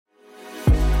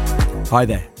Hi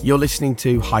there, you're listening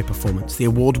to High Performance, the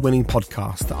award-winning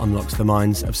podcast that unlocks the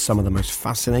minds of some of the most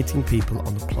fascinating people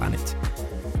on the planet.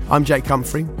 I'm Jake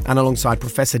Humphrey, and alongside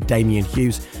Professor Damian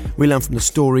Hughes, we learn from the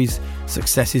stories,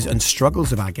 successes and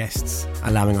struggles of our guests,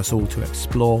 allowing us all to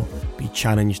explore, be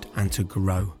challenged and to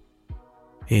grow.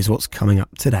 Here's what's coming up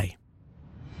today.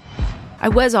 I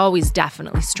was always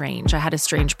definitely strange. I had a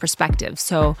strange perspective,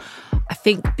 so I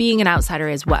think being an outsider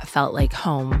is what felt like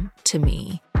home to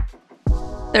me.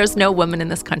 There's no woman in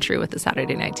this country with a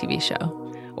Saturday night TV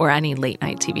show or any late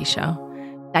night TV show.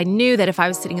 I knew that if I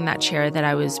was sitting in that chair that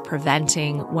I was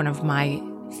preventing one of my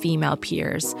female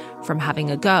peers from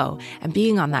having a go. And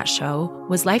being on that show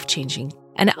was life-changing.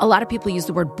 And a lot of people use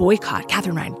the word boycott.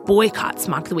 Katherine Ryan, boycott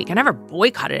Smock of the Week. I never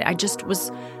boycotted it. I just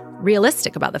was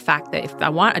realistic about the fact that if I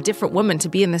want a different woman to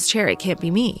be in this chair, it can't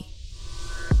be me.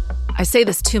 I say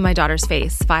this to my daughter's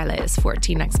face. Violet is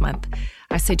 14 next month.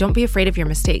 I say, don't be afraid of your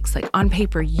mistakes. Like, on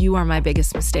paper, you are my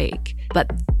biggest mistake.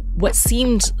 But what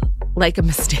seemed like a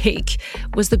mistake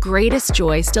was the greatest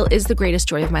joy, still is the greatest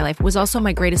joy of my life, was also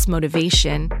my greatest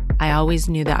motivation. I always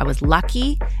knew that I was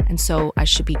lucky, and so I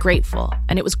should be grateful.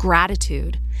 And it was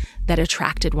gratitude that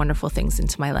attracted wonderful things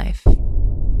into my life.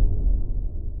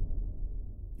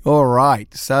 All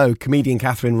right, so comedian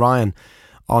Katherine Ryan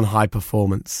on High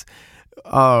Performance.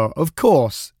 Oh, of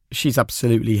course, she's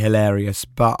absolutely hilarious,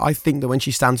 but I think that when she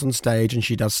stands on stage and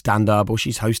she does stand-up or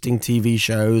she's hosting TV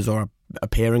shows or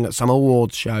appearing at some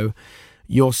awards show,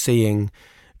 you're seeing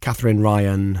Katherine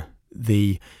Ryan,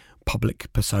 the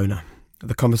public persona.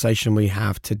 The conversation we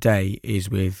have today is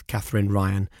with Katherine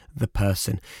Ryan, the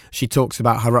person. She talks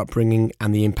about her upbringing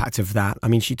and the impact of that. I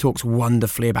mean, she talks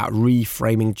wonderfully about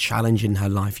reframing challenge in her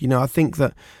life. You know, I think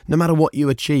that no matter what you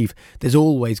achieve, there's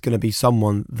always going to be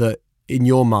someone that in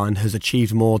your mind has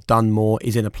achieved more, done more,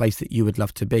 is in a place that you would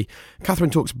love to be. Katherine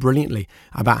talks brilliantly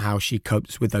about how she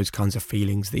copes with those kinds of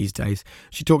feelings these days.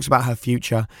 She talks about her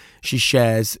future. She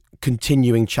shares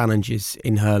continuing challenges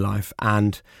in her life,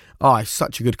 and it's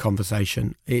such a good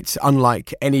conversation. It's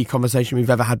unlike any conversation we've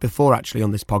ever had before, actually,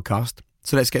 on this podcast.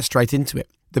 So let's get straight into it.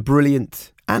 The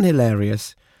brilliant and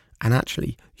hilarious and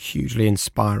actually hugely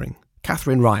inspiring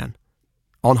Katherine Ryan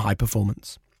on High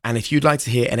Performance. And if you'd like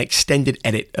to hear an extended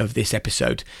edit of this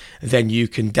episode, then you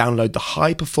can download the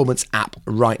High Performance app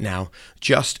right now.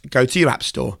 Just go to your app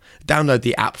store, download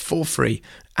the app for free,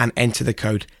 and enter the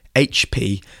code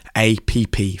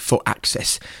HPAPP for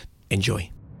access.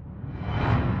 Enjoy.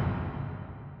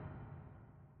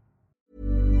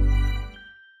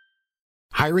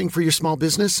 Hiring for your small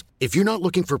business? If you're not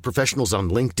looking for professionals on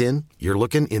LinkedIn, you're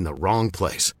looking in the wrong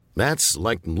place. That's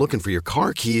like looking for your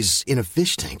car keys in a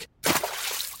fish tank.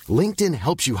 LinkedIn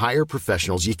helps you hire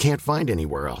professionals you can't find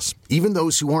anywhere else, even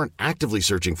those who aren't actively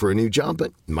searching for a new job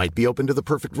but might be open to the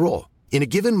perfect role. In a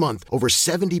given month, over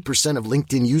 70% of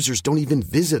LinkedIn users don't even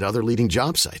visit other leading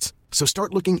job sites. So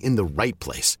start looking in the right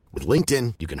place. With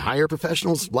LinkedIn, you can hire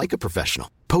professionals like a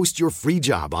professional. Post your free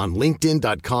job on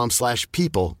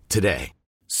linkedin.com/people today.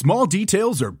 Small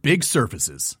details are big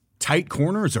surfaces. Tight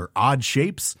corners are odd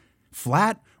shapes.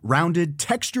 Flat, rounded,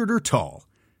 textured, or tall.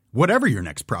 Whatever your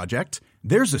next project,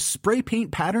 there's a spray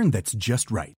paint pattern that's just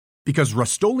right. Because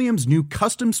Rust-Oleum's new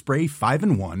Custom Spray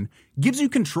 5-in-1 gives you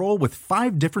control with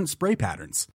 5 different spray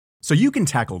patterns. So you can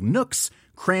tackle nooks,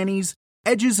 crannies,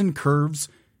 edges, and curves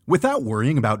without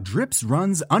worrying about drips,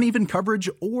 runs, uneven coverage,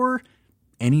 or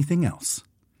anything else.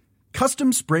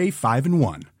 Custom Spray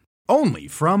 5-in-1. Only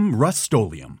from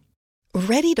Rust-Oleum.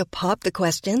 Ready to pop the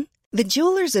question? The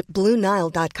jewelers at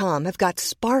BlueNile.com have got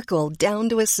sparkle down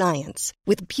to a science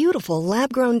with beautiful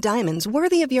lab-grown diamonds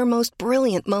worthy of your most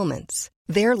brilliant moments.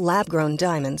 Their lab-grown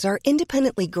diamonds are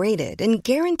independently graded and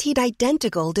guaranteed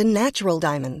identical to natural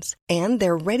diamonds, and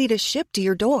they're ready to ship to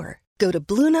your door. Go to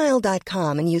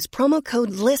BlueNile.com and use promo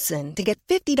code LISTEN to get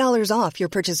 $50 off your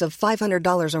purchase of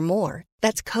 $500 or more.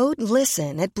 That's code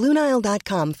LISTEN at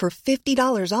BlueNile.com for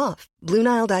 $50 off.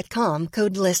 BlueNile.com,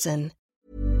 code LISTEN.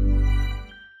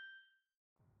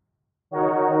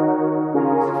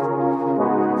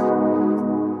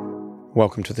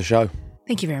 Welcome to the show.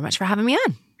 Thank you very much for having me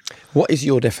on. What is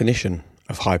your definition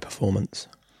of high performance?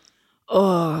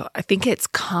 I think it's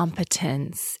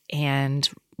competence and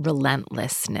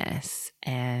relentlessness.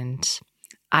 And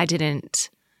I didn't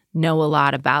know a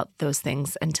lot about those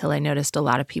things until I noticed a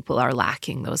lot of people are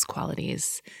lacking those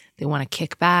qualities. They want to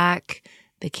kick back.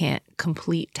 They can't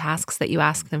complete tasks that you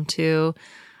ask them to.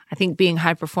 I think being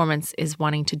high performance is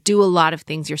wanting to do a lot of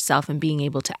things yourself and being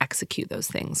able to execute those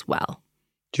things well.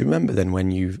 Do you remember then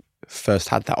when you first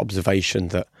had that observation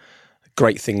that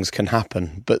great things can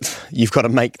happen, but you've got to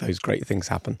make those great things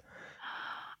happen?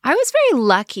 I was very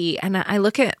lucky, and I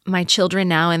look at my children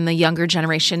now and the younger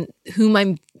generation,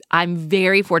 whom I'm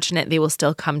very fortunate they will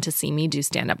still come to see me do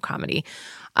stand-up comedy.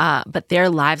 But their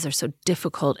lives are so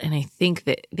difficult, and I think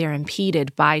that they're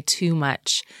impeded by too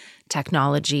much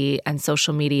technology and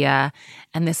social media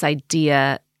and this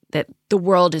idea that the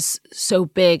world is so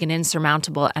big and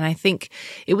insurmountable. And I think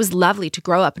it was lovely to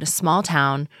grow up in a small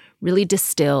town, really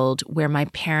distilled, where my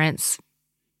parents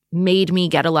made me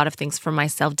get a lot of things for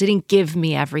myself, didn't give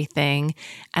me everything.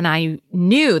 And I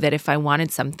knew that if I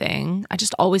wanted something, I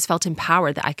just always felt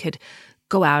empowered that I could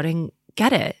go out and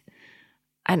get it.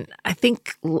 And I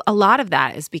think a lot of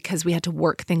that is because we had to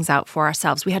work things out for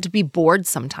ourselves. We had to be bored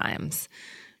sometimes.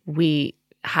 We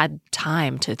had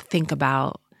time to think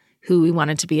about who we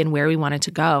wanted to be and where we wanted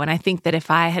to go. And I think that if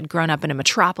I had grown up in a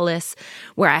metropolis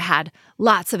where I had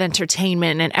lots of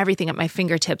entertainment and everything at my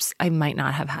fingertips, I might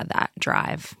not have had that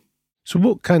drive. So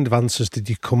what kind of answers did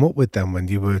you come up with then when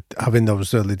you were having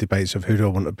those early debates of who do I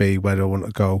want to be, where do I want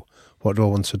to go, what do I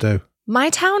want to do?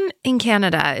 My town in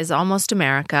Canada is almost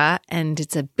America, and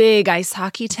it's a big ice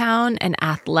hockey town, and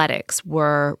athletics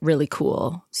were really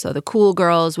cool. So the cool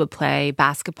girls would play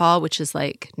basketball, which is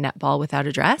like netball without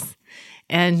a dress.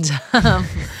 And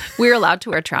we were allowed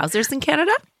to wear trousers in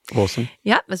Canada. Awesome.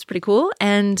 Yeah, that's pretty cool.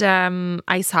 And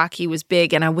ice hockey was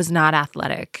big, and I was not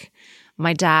athletic.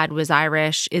 My dad was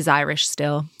Irish, is Irish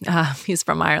still. He's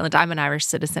from Ireland. I'm an Irish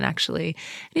citizen, actually.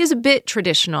 And he was a bit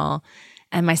traditional.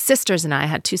 And my sisters and I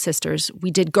had two sisters.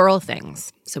 We did girl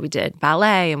things. So we did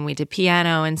ballet, and we did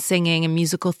piano and singing and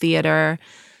musical theater.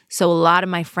 So a lot of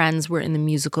my friends were in the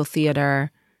musical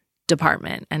theater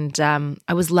department. And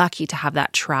I was lucky to have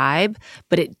that tribe,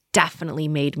 but it definitely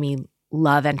made me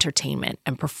love entertainment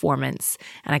and performance.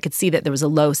 And I could see that there was a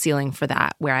low ceiling for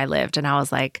that where I lived. And I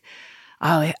was like,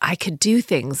 oh, I could do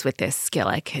things with this skill.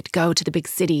 I could go to the big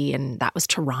city, and that was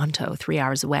Toronto, 3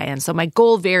 hours away. And so my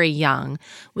goal very young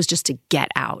was just to get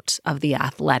out of the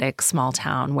athletic small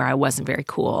town where I wasn't very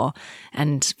cool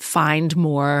and find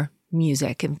more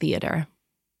music and theater.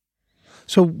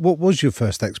 So what was your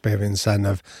first experience then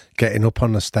of getting up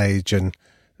on the stage? And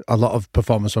a lot of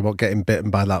performers are about getting bitten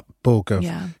by that bug of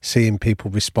seeing people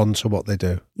respond to what they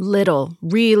do. Little,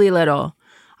 really little.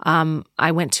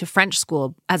 I went to French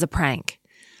school as a prank.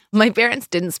 My parents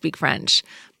didn't speak French,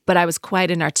 but I was quite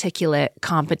an articulate,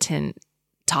 competent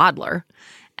toddler.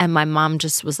 And my mom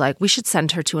just was like, we should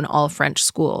send her to an all-French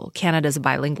school. Canada's a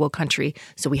bilingual country,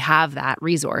 so we have that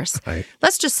resource. Right.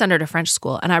 Let's just send her to French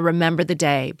school. And I remember the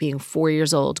day being 4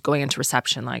 years old, going into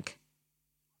reception like,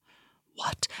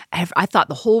 what? I thought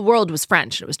the whole world was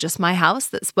French. It was just my house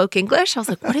that spoke English. I was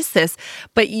like, what is this?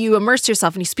 But you immerse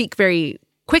yourself and you speak very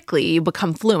quickly, you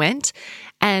become fluent.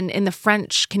 And in the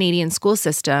French Canadian school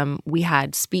system, we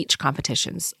had speech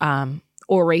competitions.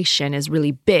 Oration is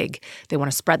really big. They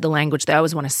want to spread the language. They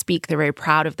always want to speak. They're very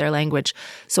proud of their language.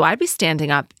 So I'd be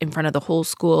standing up in front of the whole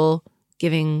school,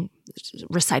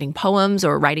 reciting poems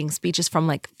or writing speeches from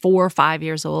like 4 or 5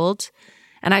 years old.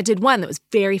 And I did one that was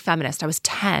very feminist. I was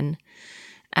 10,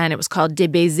 and it was called Des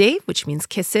baisers, which means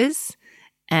kisses.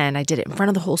 And I did it in front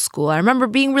of the whole school. I remember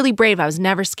being really brave. I was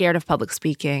never scared of public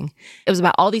speaking. It was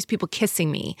about all these people kissing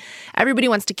me. Everybody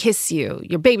wants to kiss you,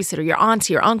 your babysitter, your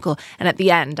auntie, your uncle. And at the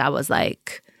end, I was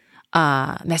like,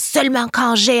 mais seulement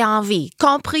quand j'ai envie.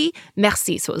 Compris?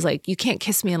 Merci. So it was like, you can't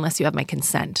kiss me unless you have my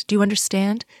consent. Do you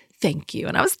understand? Thank you.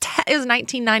 And it was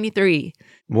 1993.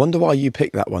 Wonder why you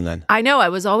picked that one then. I know. I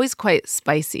was always quite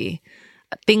spicy.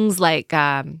 Things like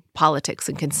politics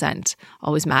and consent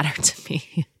always mattered to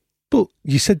me. But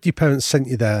you said your parents sent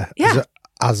you there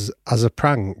as a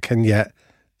prank, and yet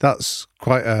that's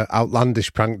quite an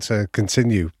outlandish prank to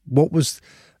continue. What was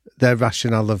their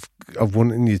rationale of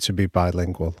wanting you to be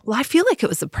bilingual? Well, I feel like it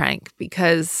was a prank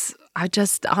because I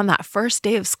just, on that first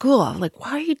day of school, I was like,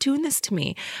 why are you doing this to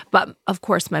me? But of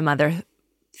course, my mother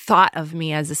thought of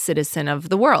me as a citizen of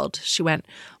the world. She went,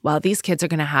 well, these kids are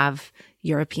going to have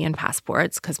European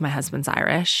passports because my husband's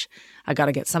Irish. I got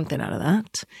to get something out of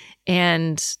that.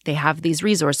 And they have these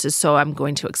resources, so I'm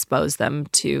going to expose them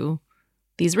to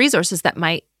these resources that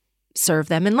might serve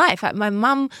them in life. My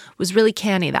mom was really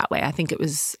canny that way. I think it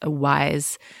was a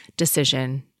wise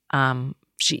decision.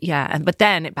 But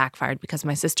then it backfired because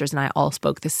my sisters and I all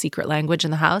spoke this secret language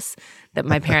in the house that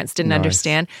my parents didn't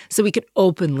understand. So we could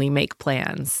openly make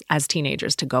plans as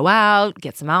teenagers to go out,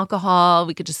 get some alcohol.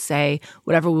 We could just say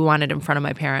whatever we wanted in front of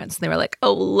my parents. And they were like,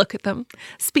 oh, look at them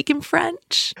speaking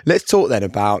French. Let's talk then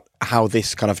about how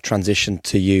this kind of transitioned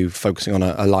to you focusing on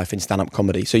a life in stand-up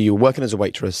comedy. So you were working as a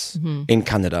waitress in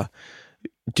Canada.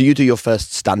 Do you do your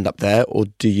first stand-up there, or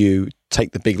do you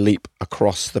take the big leap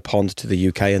across the pond to the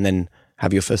UK and then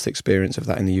have your first experience of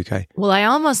that in the UK? Well, I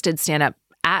almost did stand up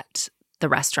at the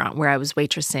restaurant where I was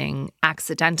waitressing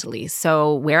accidentally.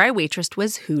 So where I waitressed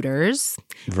was Hooters.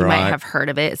 Right. You might have heard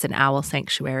of it. It's an owl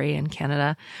sanctuary in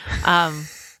Canada.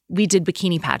 We did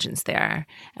bikini pageants there.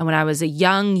 And when I was a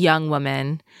young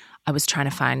woman, I was trying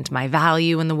to find my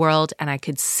value in the world. And I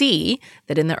could see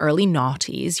that in the early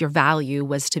noughties, your value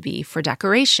was to be for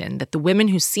decoration, that the women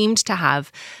who seemed to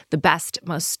have the best,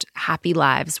 most happy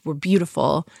lives were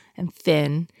beautiful and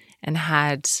thin and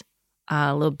had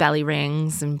little belly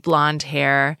rings and blonde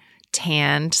hair,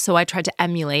 tanned. So I tried to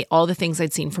emulate all the things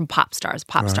I'd seen from pop stars.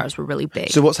 Pop stars were really big.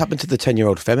 So what's happened to the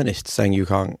 10-year-old feminist saying you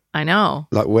can't? I know.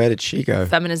 Like, where did she go?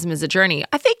 Feminism is a journey.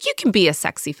 I think you can be a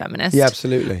sexy feminist. Yeah,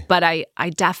 absolutely. But I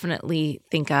definitely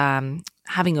think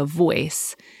having a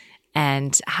voice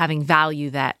and having value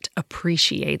that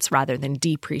appreciates rather than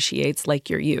depreciates, like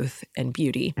your youth and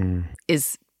beauty,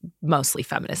 is mostly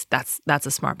feminist. That's a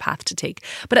smart path to take.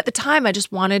 But at the time, I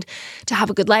just wanted to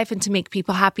have a good life and to make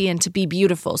people happy and to be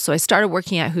beautiful. So I started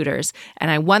working at Hooters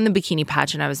and I won the bikini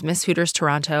pageant. I was Miss Hooters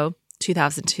Toronto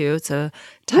 2002. It's a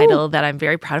title that I'm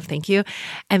very proud of. Thank you.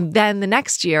 And then the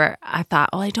next year, I thought,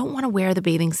 I don't want to wear the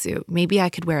bathing suit. Maybe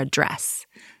I could wear a dress,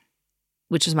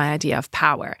 which is my idea of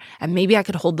power. And maybe I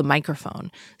could hold the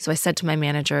microphone. So I said to my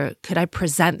manager, could I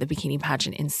present the bikini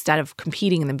pageant instead of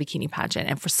competing in the bikini pageant?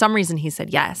 And for some reason, he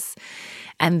said yes.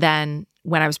 And then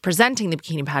when I was presenting the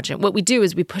bikini pageant, what we do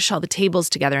is we push all the tables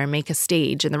together and make a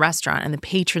stage in the restaurant, and the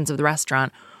patrons of the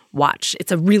restaurant watch.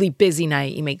 It's a really busy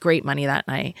night. You make great money that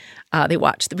night. They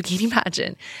watch the bikini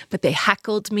pageant. But they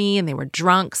heckled me and they were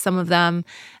drunk, some of them.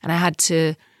 And I had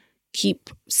to keep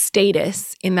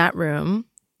status in that room,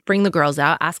 bring the girls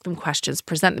out, ask them questions,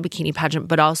 present the bikini pageant,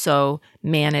 but also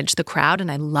manage the crowd. And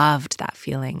I loved that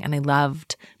feeling. And I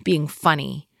loved being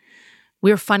funny.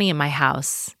 We were funny in my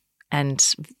house. And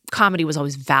comedy was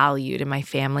always valued in my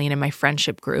family and in my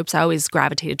friendship groups. I always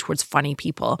gravitated towards funny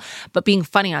people. But being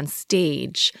funny on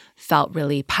stage felt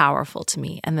really powerful to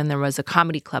me. And then there was a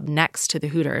comedy club next to the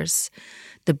Hooters,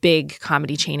 the big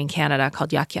comedy chain in Canada called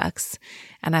Yuck Yucks.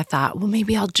 And I thought, well,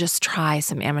 maybe I'll just try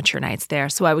some amateur nights there.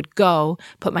 So I would go,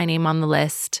 put my name on the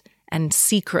list, and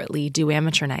secretly do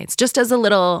amateur nights, just as a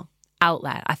little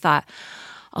outlet. I thought,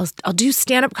 I'll do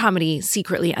stand-up comedy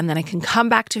secretly, and then I can come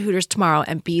back to Hooters tomorrow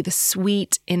and be the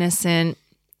sweet, innocent,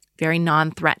 very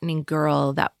non-threatening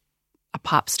girl that a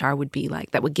pop star would be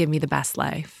like, that would give me the best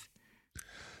life.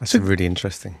 That's really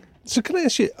interesting. So can I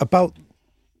ask you about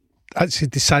actually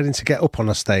deciding to get up on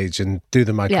a stage and do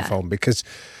the microphone? Yeah. Because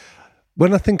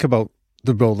when I think about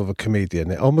the role of a comedian,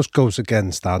 it almost goes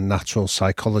against our natural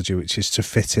psychology, which is to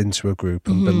fit into a group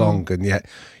and belong. And yet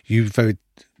you very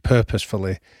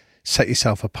purposefully set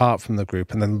yourself apart from the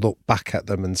group and then look back at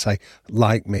them and say,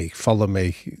 like me, follow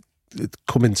me,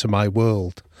 come into my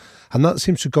world. And that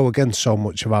seems to go against so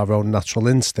much of our own natural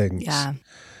instincts. Yeah.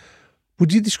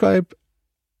 Would you describe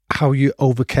how you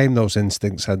overcame those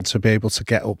instincts and to be able to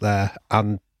get up there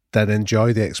and then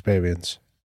enjoy the experience?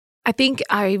 I think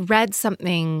I read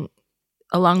something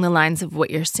along the lines of what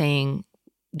you're saying,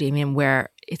 Damien, where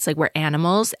it's like we're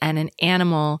animals, and an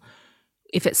animal,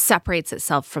 if it separates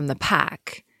itself from the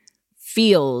pack,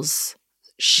 feels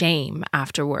shame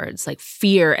afterwards, like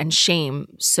fear and shame,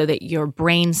 so that your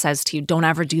brain says to you, don't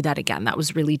ever do that again. That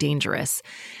was really dangerous.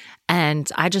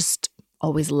 And I just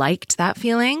always liked that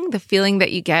feeling, the feeling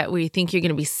that you get where you think you're going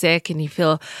to be sick and you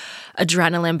feel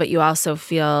adrenaline, but you also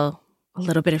feel a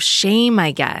little bit of shame,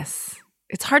 I guess.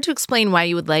 It's hard to explain why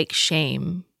you would like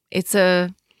shame.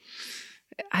 I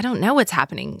don't know what's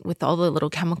happening with all the little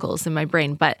chemicals in my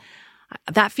brain, but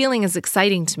that feeling is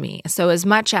exciting to me. So as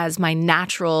much as my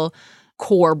natural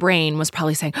core brain was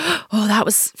probably saying, oh, that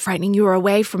was frightening, you were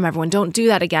away from everyone, don't do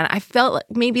that again, I felt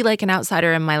maybe like an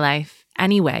outsider in my life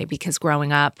anyway, because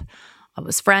growing up, I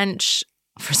was French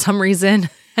for some reason,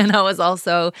 and I was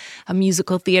also a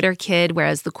musical theater kid,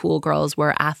 whereas the cool girls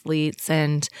were athletes,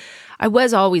 and I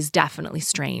was always definitely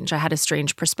strange. I had a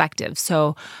strange perspective.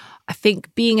 So I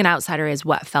think being an outsider is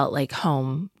what felt like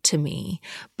home to me.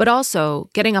 But also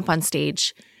getting up on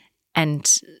stage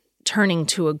and turning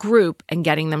to a group and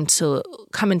getting them to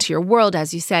come into your world,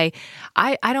 as you say,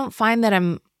 I don't find that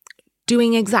I'm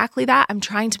doing exactly that. I'm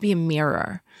trying to be a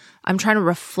mirror. I'm trying to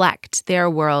reflect their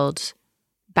world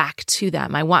back to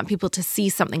them. I want people to see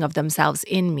something of themselves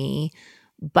in me,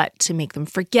 but to make them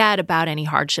forget about any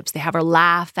hardships they have, or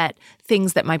laugh at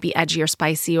things that might be edgy or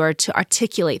spicy, or to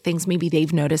articulate things maybe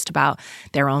they've noticed about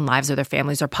their own lives or their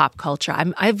families or pop culture.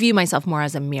 I view myself more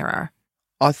as a mirror.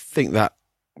 I think that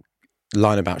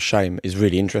line about shame is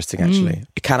really interesting, actually.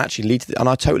 It can actually lead to, and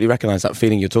I totally recognise that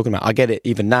feeling you're talking about. I get it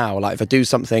even now. Like if I do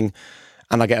something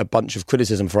and I get a bunch of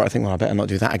criticism for it, I think, well, I better not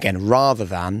do that again, rather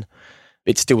than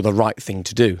it's still the right thing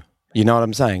to do. You know what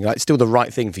I'm saying? Like, it's still the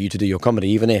right thing for you to do your comedy,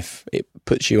 even if it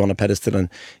puts you on a pedestal and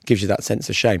gives you that sense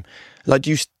of shame. Like, do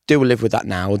you still live with that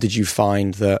now, or did you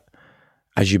find that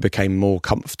as you became more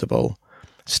comfortable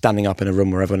standing up in a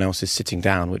room where everyone else is sitting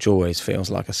down, which always feels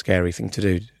like a scary thing to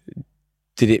do,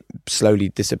 did it slowly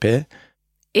disappear?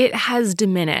 It has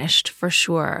diminished, for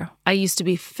sure. I used to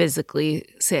be physically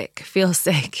sick, feel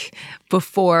sick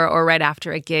before or right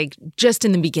after a gig, just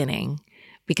in the beginning,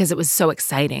 because it was so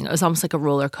exciting. It was almost like a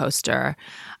roller coaster.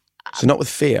 So not with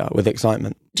fear, with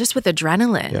excitement? Just with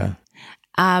adrenaline.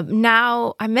 Yeah.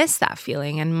 Now I miss that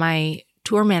feeling. And my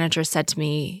tour manager said to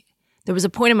me, there was a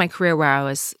point in my career where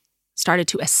I started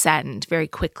to ascend very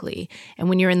quickly. And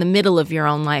when you're in the middle of your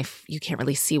own life, you can't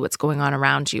really see what's going on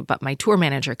around you. But my tour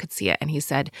manager could see it. And he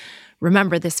said,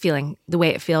 remember this feeling the way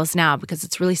it feels now, because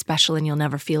it's really special and you'll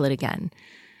never feel it again.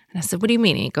 And I said, what do you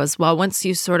mean? He goes, well, once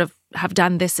you sort of have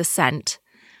done this ascent,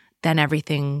 then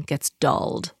everything gets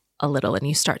dulled a little and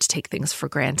you start to take things for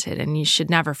granted. And you should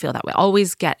never feel that way.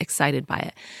 Always get excited by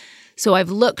it. So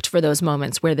I've looked for those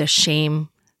moments where the shame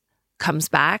comes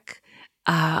back.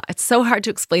 It's so hard to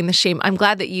explain the shame. I'm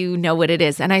glad that you know what it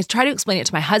is. And I try to explain it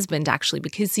to my husband, actually,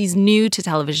 because he's new to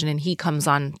television and he comes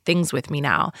on things with me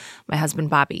now. My husband,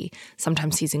 Bobby,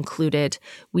 sometimes he's included.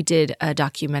 We did a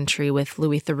documentary with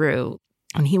Louis Theroux,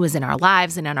 and he was in our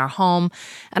lives and in our home.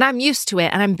 And I'm used to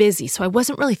it and I'm busy. So I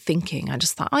wasn't really thinking. I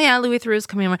just thought, oh yeah, Louis Theroux's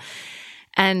coming on.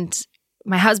 And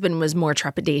my husband was more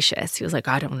trepidatious. He was like,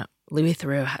 I don't know. Louis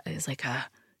Theroux is like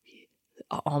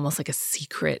almost like a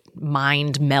secret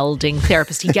mind melding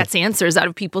therapist. He gets answers out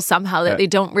of people somehow that they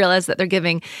don't realize that they're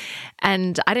giving.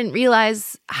 And I didn't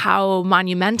realize how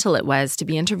monumental it was to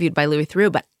be interviewed by Louis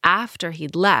Theroux. But after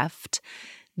he'd left,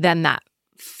 then that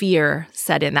fear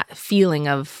set in, that feeling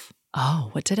of, oh,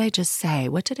 what did I just say?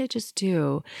 What did I just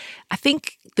do? I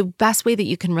think the best way that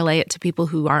you can relay it to people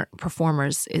who aren't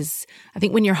performers is, I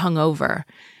think when you're hungover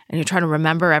and you're trying to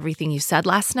remember everything you said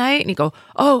last night and you go,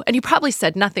 oh, and you probably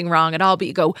said nothing wrong at all, but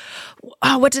you go,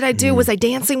 oh, what did I do? Was I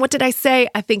dancing? What did I say?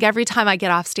 I think every time I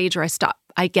get off stage or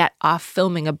I get off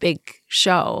filming a big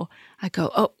show, I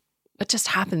go, oh, what just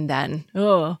happened then?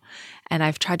 Oh, and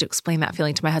I've tried to explain that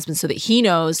feeling to my husband so that he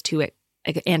knows to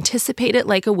anticipate it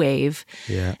like a wave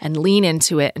and lean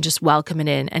into it and just welcome it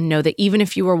in and know that even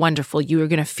if you were wonderful, you were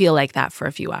going to feel like that for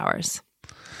a few hours.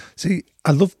 See,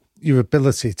 I love your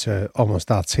ability to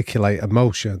almost articulate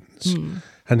emotions.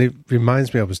 And it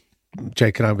reminds me,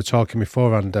 Jake and I were talking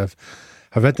beforehand of,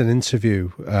 I read an interview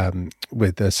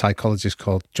with a psychologist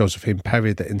called Josephine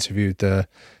Perry that interviewed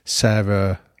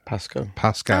Sarah Pascoe.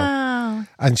 Oh.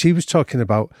 And she was talking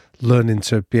about learning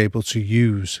to be able to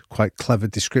use quite clever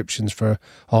descriptions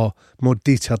or more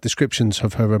detailed descriptions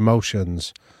of her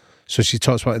emotions. So she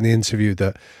talks about in the interview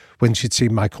that when she'd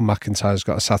seen Michael McIntyre's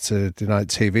got a Saturday night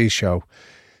TV show,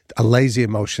 a lazy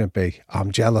emotion would be,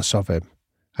 I'm jealous of him.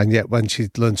 And yet when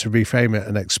she'd learned to reframe it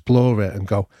and explore it and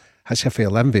go, actually I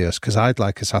feel envious because I'd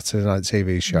like a Saturday night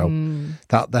TV show,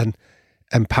 that then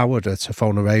empowered her to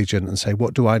phone her agent and say,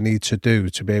 what do I need to do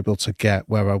to be able to get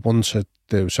where I want to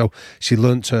do? So she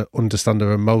learned to understand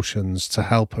her emotions to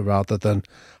help her rather than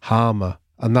harm her.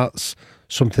 And that's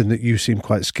something that you seem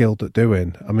quite skilled at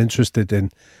doing. I'm interested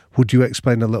in, would you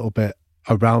explain a little bit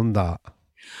around that?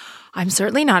 I'm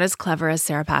certainly not as clever as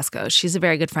Sarah Pascoe. She's a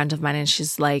very good friend of mine, and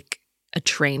she's like a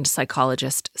trained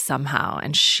psychologist somehow,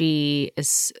 and she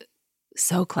is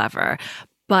so clever.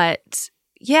 But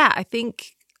yeah, I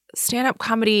think stand-up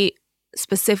comedy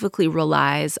specifically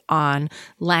relies on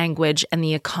language and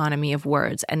the economy of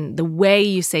words, and the way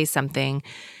you say something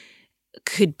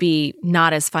could be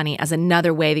not as funny as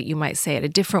another way that you might say it, a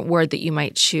different word that you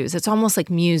might choose. It's almost like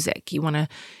music. You want to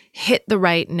hit the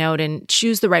right note and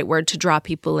choose the right word to draw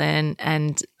people in.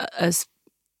 And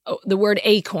the word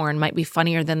acorn might be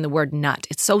funnier than the word nut.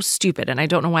 It's so stupid, and I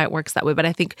don't know why it works that way, but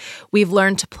I think we've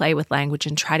learned to play with language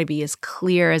and try to be as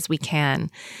clear as we can.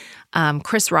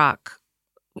 Chris Rock,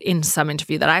 in some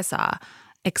interview that I saw,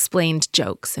 explained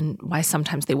jokes and why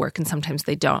sometimes they work and sometimes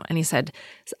they don't. And he said,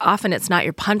 often it's not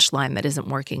your punchline that isn't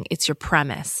working, it's your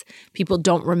premise. People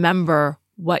don't remember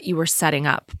what you were setting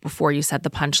up before you said the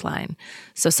punchline.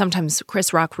 So sometimes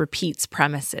Chris Rock repeats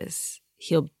premises.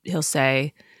 He'll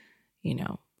say, you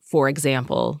know, for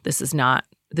example, this is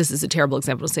a terrible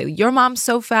example to say, your mom's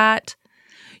so fat.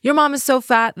 Your mom is so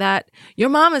fat that, your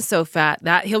mom is so fat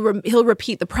that. He'll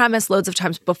repeat the premise loads of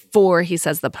times before he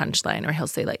says the punchline. Or he'll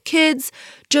say like, kids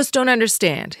just don't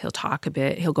understand. He'll talk a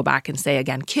bit. He'll go back and say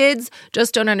again, kids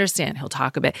just don't understand. He'll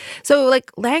talk a bit. So like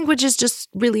language is just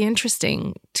really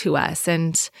interesting to us.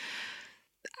 And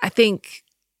I think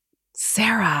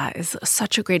Sarah is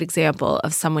such a great example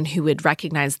of someone who would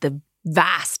recognize the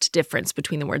vast difference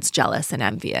between the words jealous and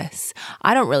envious.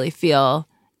 I don't really feel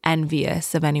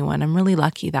envious of anyone. I'm really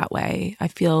lucky that way. I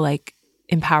feel like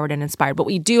empowered and inspired. But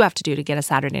what you do have to do to get a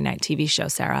Saturday night TV show,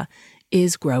 Sarah,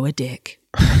 is grow a dick.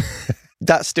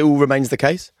 That still remains the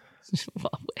case?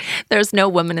 Well, there's no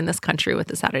woman in this country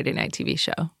with a Saturday night TV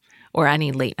show or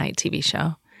any late night TV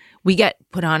show. We get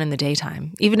put on in the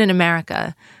daytime. Even in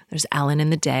America, there's Ellen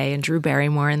in the day and Drew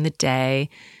Barrymore in the day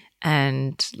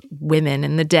and women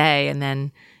in the day. And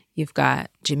then you've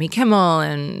got Jimmy Kimmel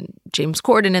and James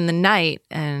Corden in the night.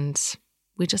 And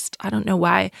I don't know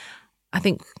why. I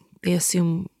think they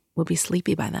assume we'll be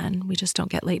sleepy by then. We just don't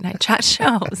get late night chat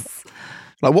shows.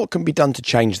 Like, what can be done to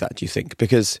change that, do you think?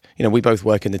 Because, we both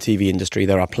work in the TV industry.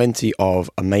 There are plenty of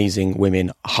amazing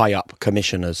women, high up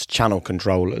commissioners, channel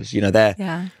controllers.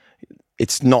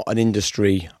 It's not an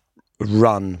industry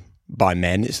run by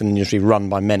men. It's an industry run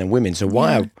by men and women. So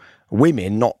why are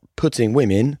women not putting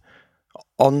women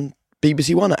on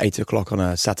BBC One at 8 o'clock on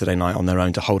a Saturday night on their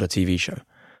own to hold a TV show?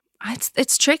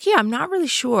 It's tricky. I'm not really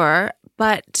sure.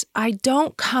 But I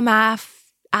don't come at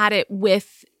it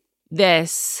with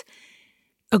this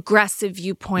aggressive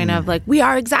viewpoint of like, we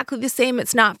are exactly the same.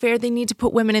 It's not fair. They need to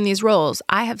put women in these roles.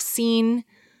 I have seen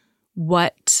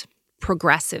what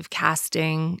progressive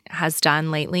casting has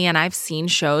done lately, and I've seen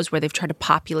shows where they've tried to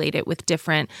populate it with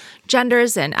different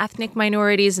genders and ethnic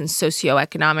minorities and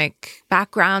socioeconomic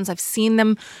backgrounds. I've seen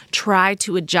them try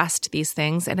to adjust these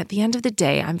things, and at the end of the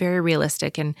day, I'm very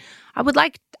realistic, and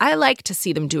I like to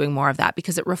see them doing more of that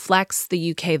because it reflects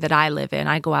the UK that I live in.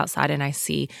 I go outside and I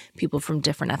see people from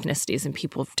different ethnicities and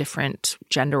people of different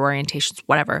gender orientations,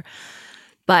 whatever.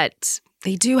 But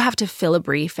they do have to fill a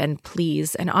brief and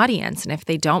please an audience. And if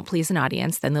they don't please an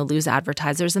audience, then they'll lose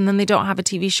advertisers and then they don't have a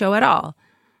TV show at all.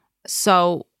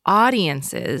 So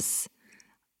audiences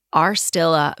are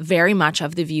still very much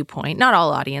of the viewpoint, not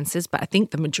all audiences, but I think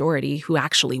the majority who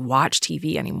actually watch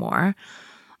TV anymore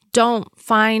don't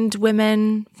find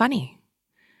women funny.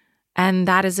 And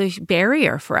that is a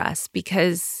barrier for us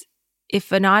because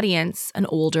if an audience, an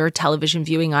older television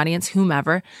viewing audience,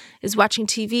 whomever, is watching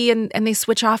TV and they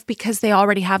switch off because they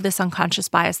already have this unconscious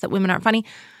bias that women aren't funny,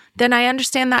 then I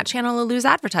understand that channel will lose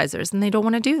advertisers and they don't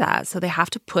want to do that. So they have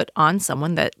to put on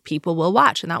someone that people will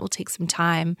watch, and that will take some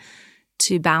time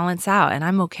to balance out. And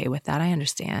I'm okay with that. I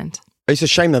understand. It's a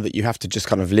shame, though, that you have to just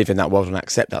kind of live in that world and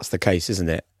accept that's the case, isn't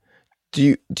it?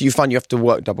 Do you find you have to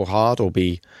work double hard or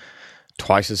be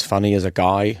twice as funny as a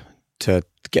guy to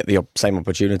get the same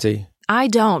opportunity? I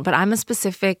don't, but I'm a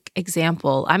specific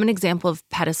example. I'm an example of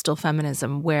pedestal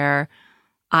feminism where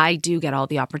I do get all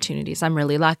the opportunities. I'm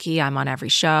really lucky. I'm on every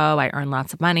show. I earn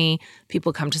lots of money.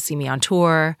 People come to see me on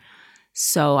tour.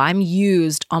 So I'm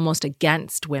used almost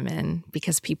against women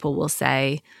because people will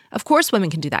say, of course women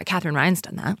can do that. Katherine Ryan's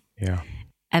done that. Yeah.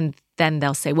 And then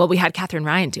they'll say, well, we had Katherine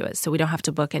Ryan do it, so we don't have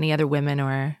to book any other women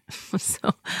or –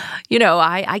 so,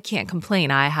 I can't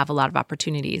complain. I have a lot of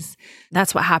opportunities.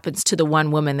 That's what happens to the one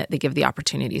woman that they give the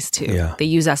opportunities to. Yeah. They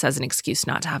use us as an excuse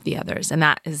not to have the others, and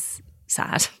that is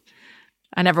sad.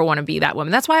 I never want to be that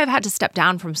woman. That's why I've had to step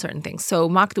down from certain things. So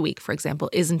Mock the Week, for example,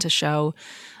 isn't a show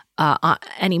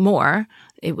anymore.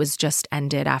 It was just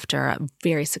ended after a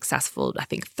very successful, I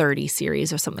think, 30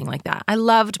 series or something like that. I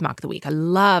loved Mock the Week. I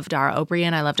loved Dara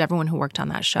O'Brien. I loved everyone who worked on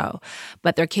that show.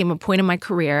 But there came a point in my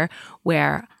career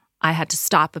where I had to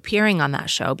stop appearing on that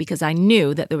show because I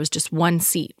knew that there was just one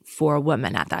seat for a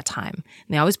woman at that time.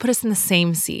 And they always put us in the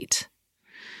same seat,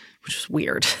 which was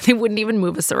weird. They wouldn't even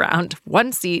move us around.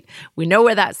 One seat. We know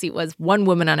where that seat was. One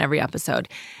woman on every episode.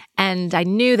 And I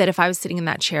knew that if I was sitting in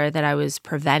that chair that I was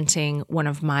preventing one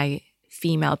of my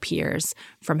female peers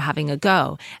from having a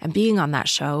go. And being on that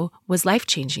show was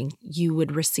life-changing. You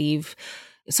would receive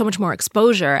so much more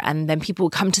exposure, and then people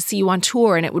would come to see you on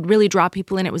tour, and it would really draw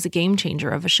people in. It was a game changer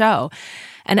of a show.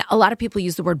 And a lot of people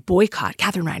use the word boycott.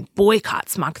 Katherine Ryan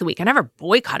boycotts Mock the Week. I never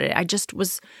boycotted it. I just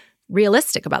was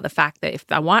realistic about the fact that if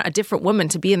I want a different woman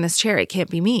to be in this chair, it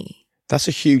can't be me. That's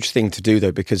a huge thing to do,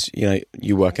 though, because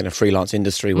you work in a freelance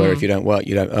industry where if you don't work,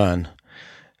 you don't earn.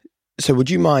 So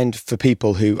would you mind for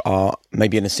people who are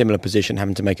maybe in a similar position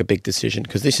having to make a big decision,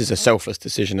 because this is a selfless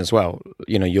decision as well,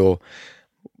 you're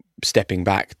stepping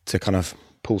back to kind of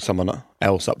pull someone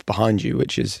else up behind you,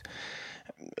 which is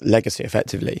legacy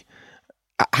effectively.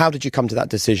 How did you come to that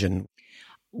decision?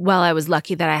 Well, I was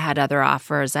lucky that I had other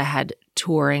offers. I had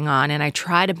touring on, and I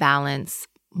try to balance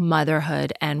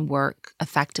motherhood and work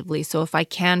effectively. So if I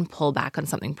can pull back on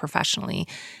something professionally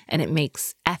and it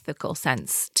makes ethical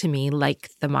sense to me,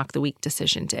 like the Mock the Week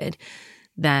decision did,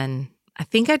 then I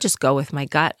think I just go with my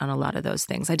gut on a lot of those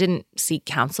things. I didn't seek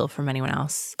counsel from anyone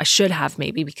else. I should have,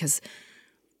 maybe, because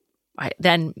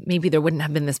then maybe there wouldn't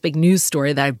have been this big news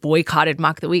story that I boycotted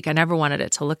Mock the Week. I never wanted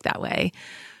it to look that way.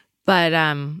 But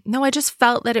no, I just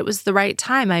felt that it was the right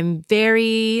time. I'm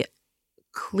very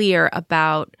clear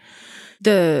about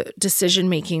the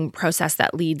decision-making process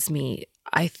that leads me.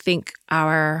 I think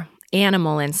our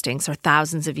animal instincts are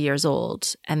thousands of years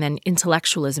old, and then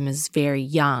intellectualism is very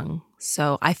young.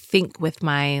 So I think with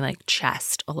my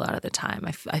chest a lot of the time.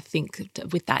 I think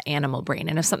with that animal brain.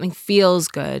 And if something feels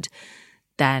good,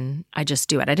 then I just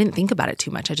do it. I didn't think about it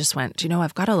too much. I just went,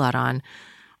 I've got a lot on.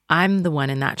 I'm the one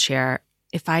in that chair.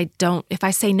 If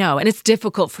I say no, and it's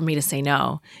difficult for me to say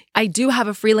no, I do have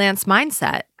a freelance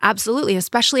mindset. Absolutely.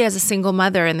 Especially as a single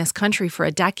mother in this country for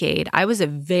a decade. I was a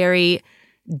very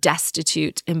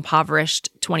destitute, impoverished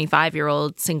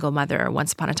 25-year-old single mother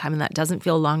once upon a time, and that doesn't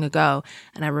feel long ago.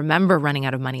 And I remember running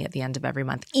out of money at the end of every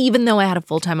month, even though I had a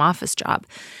full-time office job.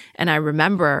 And I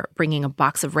remember bringing a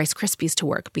box of Rice Krispies to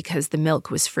work because the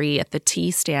milk was free at the tea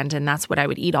stand, and that's what I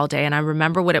would eat all day. And I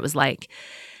remember what it was like.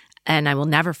 And I will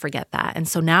never forget that. And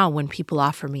so now when people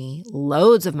offer me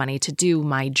loads of money to do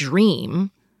my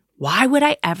dream, why would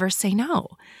I ever say no?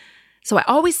 So I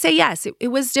always say yes. It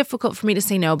was difficult for me to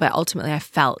say no, but ultimately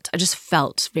I just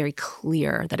felt very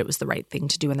clear that it was the right thing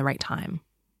to do in the right time.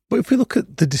 But if we look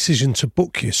at the decision to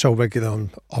book you so regular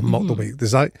on Mock the Week,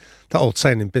 there's that old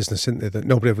saying in business, isn't there, that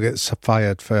nobody ever gets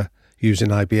fired for using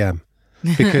IBM.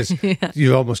 Because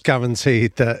you're almost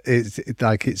guaranteed that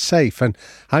it's safe. And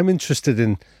I'm interested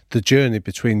in the journey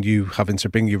between you having to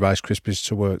bring your Rice Krispies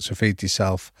to work to feed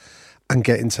yourself and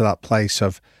getting to that place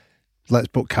of, let's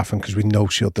book Katherine because we know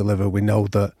she'll deliver. We know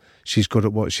that she's good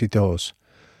at what she does.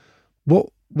 What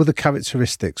were the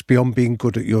characteristics beyond being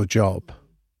good at your job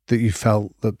that you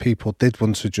felt that people did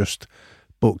want to just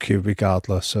book you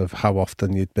regardless of how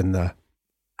often you'd been there?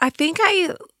 I think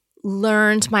I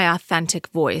learned my authentic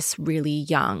voice really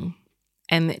young,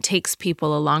 and it takes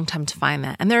people a long time to find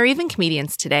that. And there are even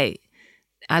comedians today.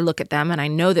 I look at them and I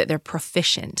know that they're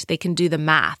proficient. They can do the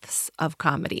maths of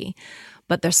comedy,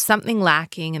 but there's something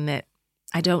lacking in that.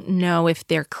 I don't know if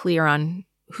they're clear on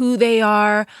who they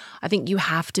are. I think you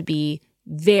have to be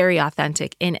very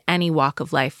authentic in any walk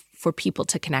of life for people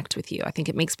to connect with you. I think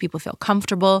it makes people feel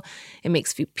comfortable. It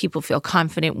makes people feel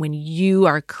confident when you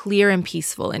are clear and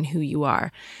peaceful in who you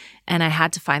are. And I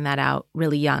had to find that out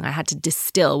really young. I had to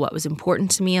distill what was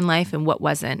important to me in life and what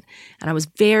wasn't. And I was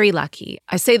very lucky.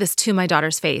 I say this to my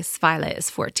daughter's face. Violet is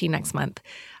 14 next month.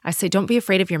 I say, don't be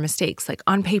afraid of your mistakes.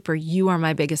 On paper, you are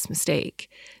my biggest mistake.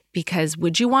 Because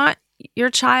would you want your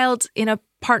child in a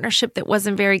partnership that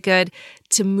wasn't very good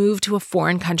to move to a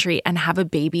foreign country and have a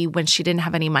baby when she didn't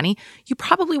have any money? You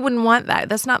probably wouldn't want that.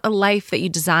 That's not the life that you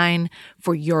design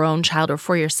for your own child or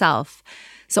for yourself.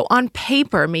 So on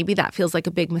paper, maybe that feels like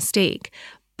a big mistake.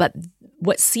 But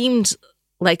what seemed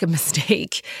like a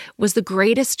mistake was the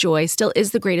greatest joy, still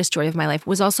is the greatest joy of my life,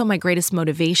 was also my greatest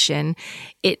motivation.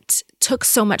 It took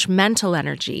so much mental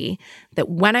energy that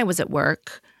when I was at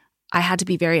work, I had to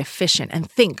be very efficient and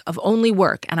think of only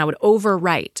work, and I would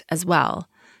overwrite as well.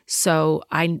 So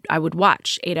I would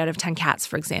watch 8 out of 10 Cats,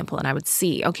 for example, and I would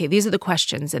see, okay, these are the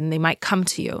questions, and they might come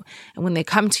to you. And when they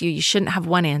come to you, you shouldn't have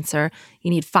one answer.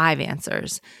 You need 5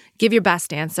 answers. Give your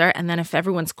best answer, and then if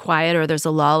everyone's quiet or there's a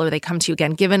lull or they come to you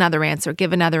again, give another answer,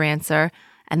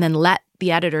 and then let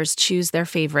the editors choose their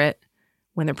favorite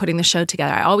when they're putting the show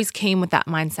together. I always came with that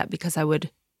mindset because I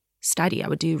would study, I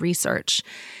would do research.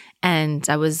 And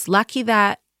I was lucky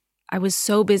that I was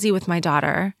so busy with my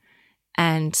daughter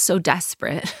and so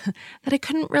desperate that I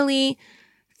couldn't really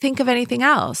think of anything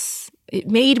else. It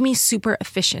made me super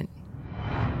efficient.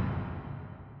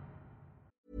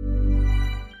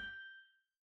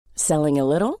 Selling a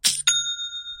little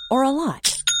or a lot?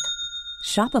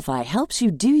 Shopify helps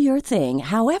you do your thing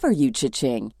however you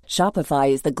cha-ching. Shopify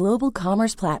is the global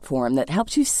commerce platform that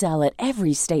helps you sell at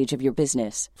every stage of your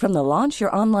business. From the launch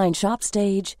your online shop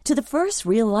stage to the first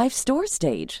real-life store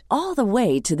stage, all the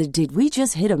way to the did we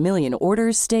just hit a million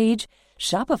orders stage.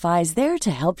 Shopify is there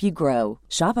to help you grow.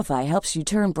 Shopify helps you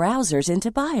turn browsers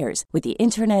into buyers with the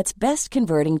internet's best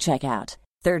converting checkout.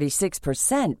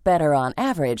 36% better on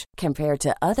average compared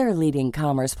to other leading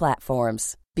commerce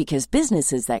platforms. Because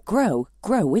businesses that grow,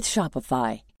 grow with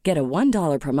Shopify. Get a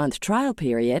 $1 per month trial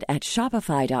period at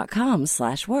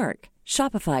shopify.com/work.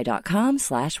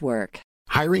 Shopify.com/work.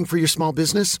 Hiring for your small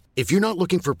business? If you're not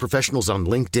looking for professionals on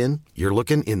LinkedIn, you're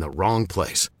looking in the wrong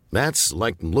place. That's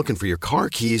like looking for your car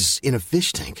keys in a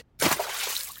fish tank.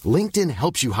 LinkedIn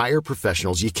helps you hire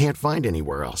professionals you can't find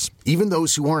anywhere else, even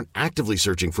those who aren't actively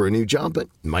searching for a new job but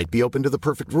might be open to the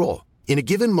perfect role. In a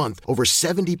given month, over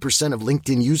 70% of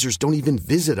LinkedIn users don't even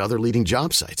visit other leading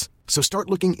job sites. So start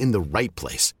looking in the right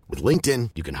place. With LinkedIn,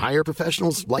 you can hire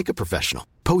professionals like a professional.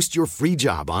 Post your free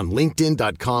job on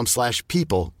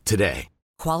linkedin.com/people today.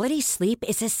 Quality sleep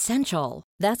is essential.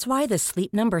 That's why the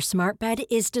Sleep Number Smart Bed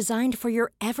is designed for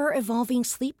your ever-evolving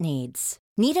sleep needs.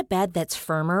 Need a bed that's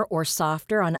firmer or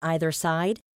softer on either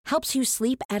side? Helps you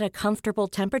sleep at a comfortable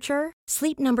temperature?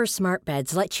 Sleep Number Smart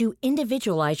Beds let you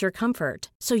individualize your comfort,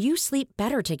 so you sleep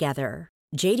better together.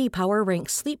 J.D. Power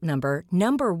ranks Sleep Number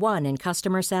number 1 in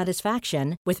customer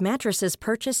satisfaction with mattresses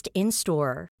purchased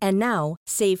in-store. And now,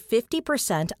 save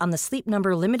 50% on the Sleep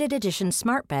Number Limited Edition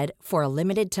Smart Bed for a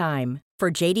limited time. For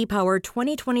J.D. Power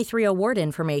 2023 award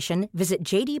information, visit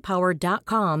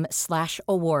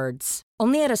jdpower.com/awards.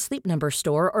 Only at a Sleep Number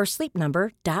store or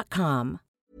sleepnumber.com.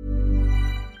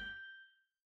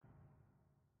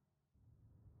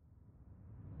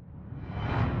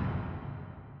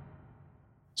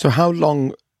 So how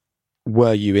long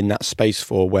were you in that space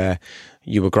for where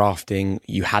you were grafting,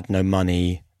 you had no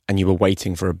money, and you were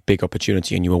waiting for a big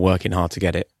opportunity and you were working hard to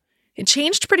get it? It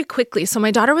changed pretty quickly. So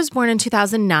my daughter was born in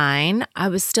 2009. I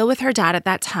was still with her dad at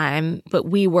that time, but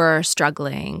we were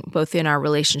struggling both in our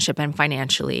relationship and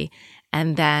financially.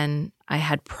 And then I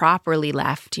had properly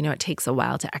left. You know, it takes a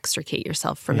while to extricate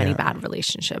yourself from any bad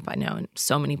relationship. I know, and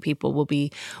so many people will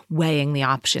be weighing the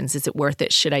options. Is it worth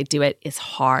it? Should I do it? It's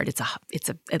hard. It's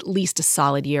at least a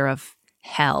solid year of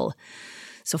hell.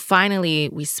 So finally,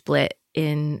 we split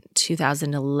in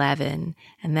 2011,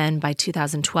 and then by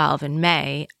 2012 in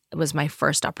May, it was my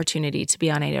first opportunity to be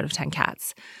on 8 out of 10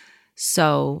 Cats.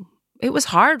 So it was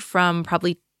hard from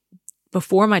probably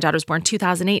before my daughter was born,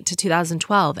 2008 to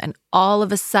 2012. And all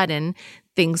of a sudden,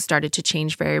 things started to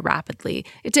change very rapidly.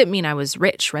 It didn't mean I was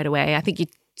rich right away. I think you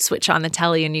switch on the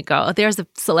telly and you go, oh, there's a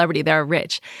celebrity, they're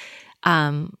rich.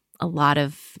 A lot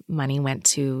of money went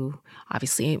to,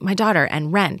 obviously, my daughter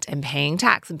and rent and paying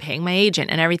tax and paying my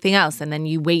agent and everything else. And then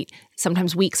you wait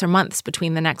sometimes weeks or months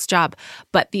between the next job.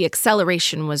 But the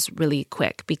acceleration was really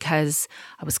quick because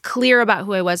I was clear about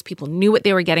who I was. People knew what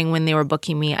they were getting when they were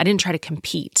booking me. I didn't try to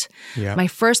compete. Yeah. My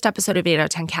first episode of 8 out of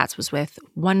 10 Cats was with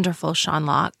wonderful Sean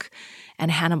Locke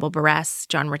and Hannibal Buress,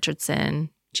 John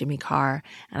Richardson, Jimmy Carr.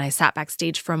 And I sat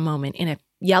backstage for a moment in a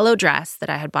yellow dress that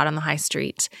I had bought on the high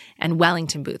street and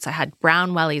Wellington boots. I had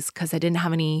brown wellies because I didn't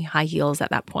have any high heels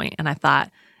at that point. And I thought,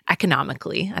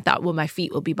 economically, well, my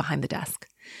feet will be behind the desk.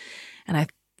 And I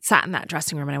sat in that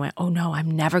dressing room and I went, oh no, I'm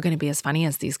never going to be as funny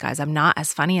as these guys. I'm not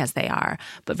as funny as they are.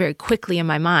 But very quickly in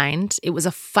my mind, it was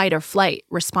a fight or flight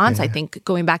response. I think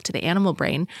going back to the animal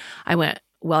brain, I went,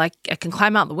 well, I can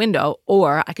climb out the window,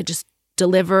 or I could just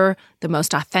deliver the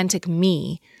most authentic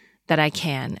me that I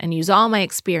can and use all my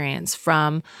experience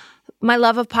from my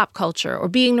love of pop culture or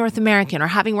being North American or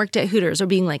having worked at Hooters or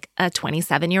being like a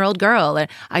 27-year-old girl. And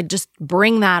I just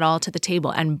bring that all to the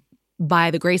table. And by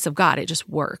the grace of God, it just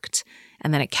worked.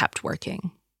 And then it kept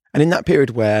working. And in that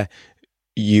period where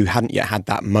you hadn't yet had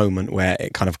that moment where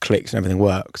it kind of clicked and everything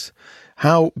worked,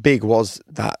 how big was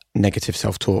that negative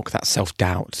self-talk, that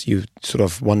self-doubt? You sort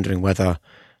of wondering whether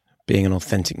being an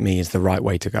authentic me is the right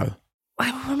way to go?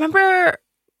 I remember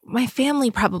my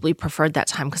family probably preferred that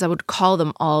time because I would call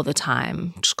them all the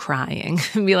time, just crying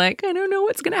and be like, I don't know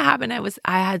what's going to happen.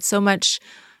 I had so much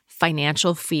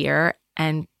financial fear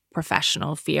and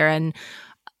professional fear, and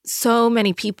so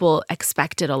many people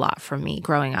expected a lot from me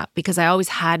growing up because I always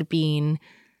had been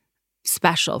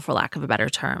special, for lack of a better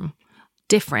term,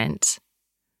 different,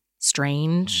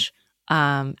 strange,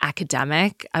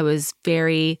 academic. I was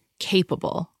very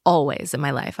capable always in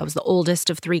my life. I was the oldest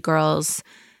of 3 girls.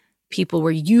 People were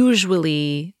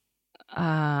usually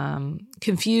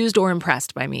confused or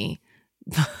impressed by me.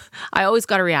 I always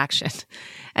got a reaction.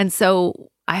 And so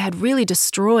I had really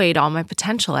destroyed all my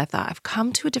potential. I thought, I've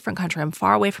come to a different country. I'm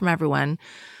far away from everyone.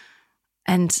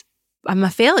 And I'm a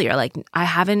failure. Like, I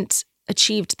haven't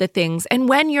achieved the things. And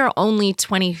when you're only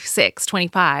 26,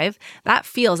 25, that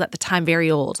feels at the time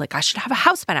very old. Like, I should have a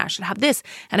house by now. I should have this.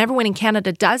 And everyone in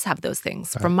Canada does have those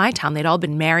things. From my town, they'd all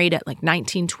been married at like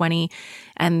 19, 20,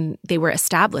 and they were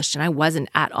established. And I wasn't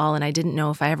at all. And I didn't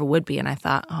know if I ever would be. And I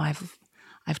thought, oh,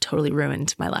 I've totally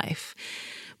ruined my life.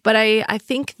 But I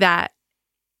think that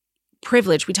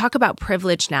privilege, we talk about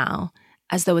privilege now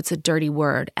as though it's a dirty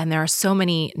word. And there are so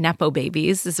many Nepo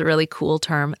babies, this is a really cool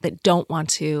term, that don't want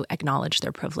to acknowledge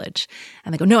their privilege.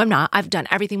 And they go, no, I'm not. I've done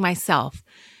everything myself.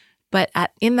 But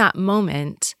in that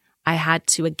moment, I had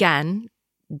to, again,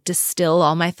 distill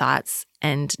all my thoughts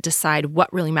and decide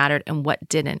what really mattered and what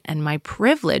didn't. And my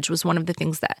privilege was one of the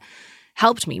things that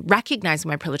helped me recognizing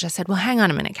my privilege. I said, well, hang on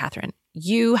a minute, Katherine.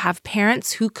 You have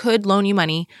parents who could loan you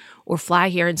money or fly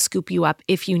here and scoop you up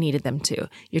if you needed them to.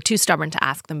 You're too stubborn to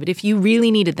ask them. But if you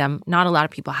really needed them, not a lot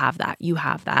of people have that. You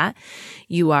have that.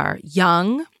 You are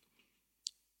young,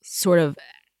 sort of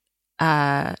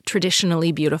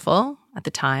traditionally beautiful at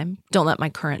the time. Don't let my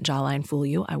current jawline fool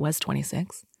you. I was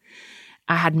 26.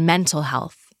 I had mental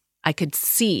health. I could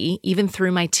see, even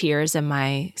through my tears and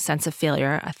my sense of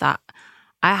failure, I thought,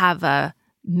 I have a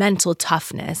mental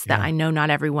toughness that I know not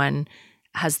everyone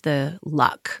has the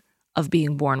luck of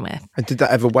being born with. And did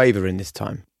that ever waver in this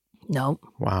time? No.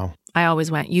 Wow. I always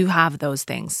went, you have those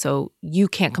things, so you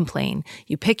can't complain.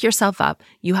 You pick yourself up.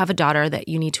 You have a daughter that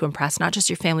you need to impress, not just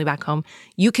your family back home.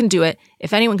 You can do it.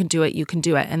 If anyone can do it, you can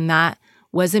do it. And that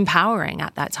was empowering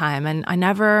at that time. And I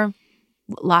never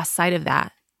lost sight of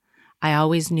that. I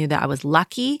always knew that I was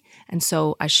lucky, and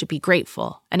so I should be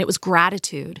grateful. And it was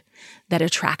gratitude that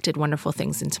attracted wonderful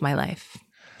things into my life.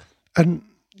 And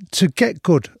to get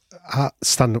good at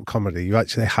stand-up comedy, you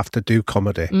actually have to do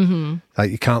comedy. Mm-hmm. Like,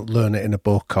 you can't learn it in a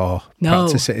book or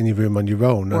practice it in your room on your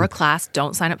own. Or a class.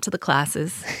 Don't sign up to the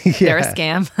classes. They're a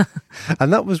scam.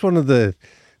 And that was one of the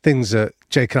things that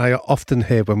Jake and I often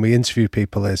hear when we interview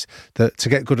people, is that to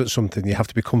get good at something, you have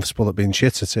to be comfortable at being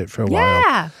shit at it for a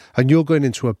while. And you're going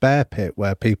into a bear pit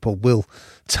where people will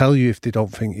tell you if they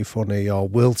don't think you're funny, or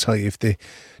will tell you if they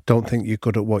don't think you're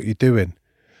good at what you're doing.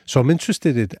 So I'm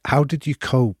interested in, how did you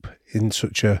cope in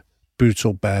such a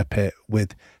brutal bear pit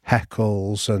with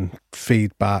heckles and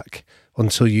feedback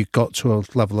until you got to a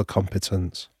level of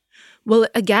competence? Well,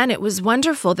 again, it was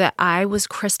wonderful that I was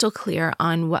crystal clear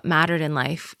on what mattered in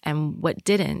life and what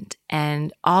didn't.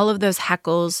 And all of those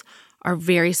heckles are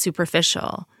very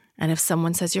superficial. And if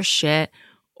someone says you're shit,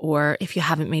 or if you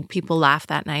haven't made people laugh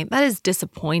that night, that is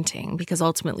disappointing, because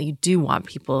ultimately you do want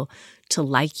people to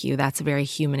like you. That's a very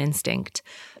human instinct.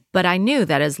 But I knew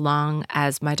that as long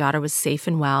as my daughter was safe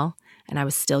and well, and I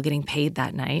was still getting paid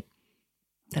that night,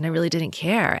 then I really didn't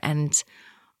care. And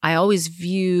I always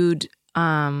viewed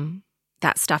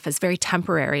that stuff as very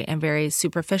temporary and very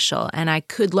superficial, and I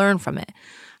could learn from it.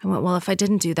 I went, well, if I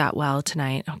didn't do that well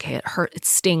tonight, okay, it hurt, it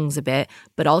stings a bit,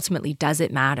 but ultimately, does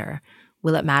it matter?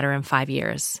 Will it matter in 5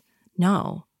 years?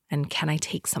 No. And can I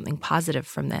take something positive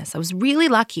from this? I was really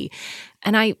lucky.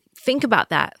 And I think about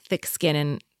that thick skin,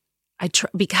 and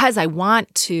because I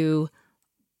want to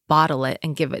bottle it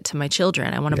and give it to my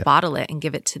children. I want to bottle it and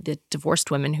give it to the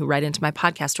divorced women who write into my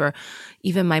podcast, or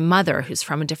even my mother, who's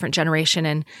from a different generation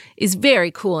and is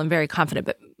very cool and very confident,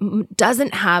 but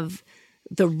doesn't have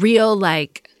the real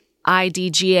like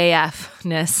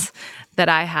IDGAF-ness that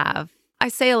I have. I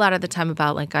say a lot of the time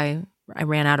about like I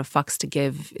ran out of fucks to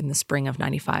give in the spring of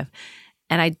 95.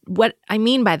 And what I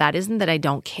mean by that isn't that I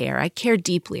don't care. I care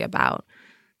deeply about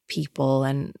people,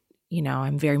 and you know,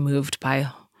 I'm very moved by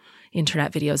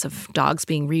internet videos of dogs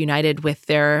being reunited with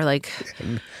their like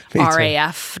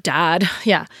RAF dad.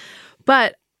 Yeah.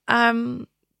 But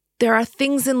there are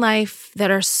things in life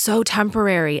that are so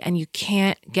temporary, and you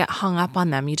can't get hung up on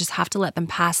them. You just have to let them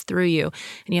pass through you,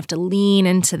 and you have to lean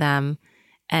into them.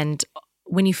 And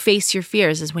when you face your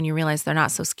fears is when you realize they're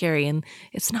not so scary. And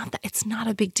it's not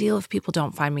a big deal if people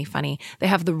don't find me funny. They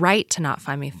have the right to not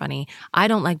find me funny. I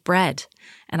don't like bread,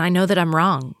 and I know that I'm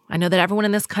wrong. I know that everyone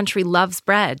in this country loves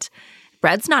bread.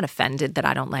 Bread's not offended that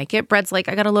I don't like it. Bread's like,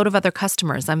 I got a load of other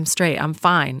customers. I'm straight. I'm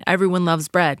fine. Everyone loves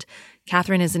bread.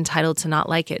 Katherine is entitled to not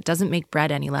like it. It doesn't make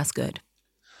bread any less good.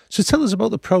 So tell us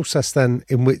about the process then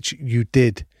in which you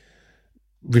did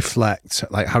reflect.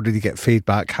 Like, how did you get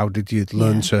feedback? How did you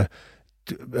learn to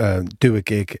do a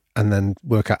gig and then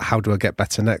work out, how do I get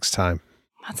better next time?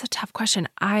 That's a tough question.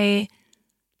 I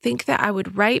think that I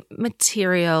would write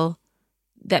material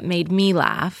that made me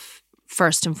laugh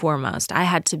first and foremost. I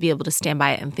had to be able to stand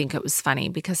by it and think it was funny,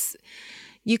 because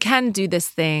you can do this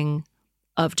thing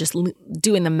of just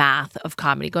doing the math of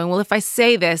comedy, going, well, if I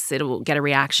say this, it will get a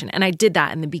reaction. And I did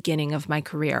that in the beginning of my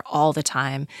career all the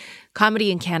time.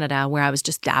 Comedy in Canada, where I was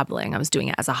just dabbling, I was doing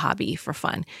it as a hobby for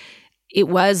fun. It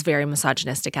was very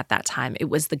misogynistic at that time. It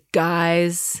was the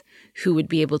guys who would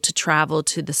be able to travel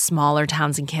to the smaller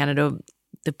towns in Canada,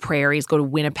 the prairies, go to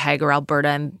Winnipeg or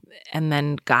Alberta, and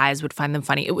then guys would find them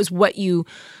funny. It was what you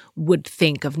would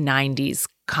think of 90s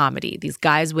comedy. These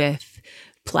guys with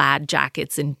plaid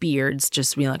jackets and beards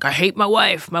just being like, I hate my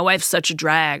wife. My wife's such a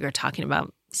drag, or talking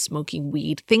about smoking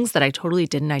weed, things that I totally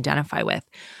didn't identify with.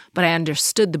 But I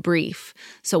understood the brief.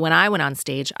 So when I went on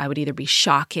stage, I would either be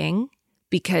shocking,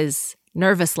 because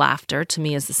nervous laughter to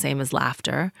me is the same as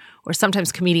laughter, or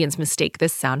sometimes comedians mistake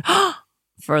this sound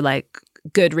for like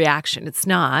good reaction. It's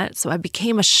not. So I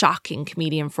became a shocking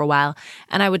comedian for a while,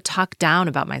 and I would talk down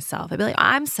about myself. I'd be like,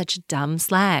 I'm such a dumb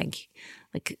slag.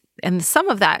 Like, and some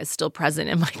of that is still present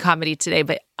in my comedy today,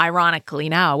 but ironically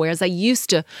now, whereas I used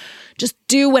to just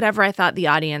do whatever I thought the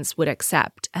audience would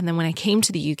accept. And then when I came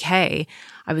to the UK,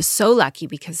 I was so lucky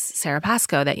because Sarah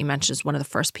Pascoe, that you mentioned, is one of the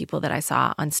first people that I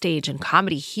saw on stage. And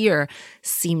comedy here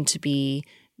seemed to be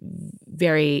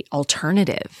very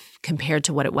alternative compared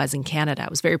to what it was in Canada. It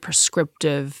was very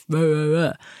prescriptive.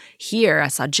 Here, I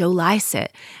saw Joe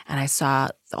Lycett, and I saw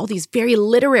all these very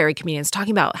literary comedians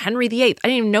talking about Henry VIII. I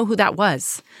didn't even know who that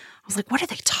was. I was like, what are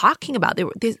they talking about?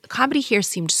 The comedy here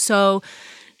seemed so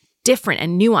different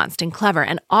and nuanced and clever,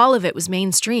 and all of it was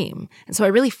mainstream. And so I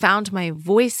really found my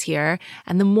voice here,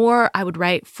 and the more I would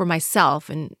write for myself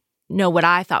and know what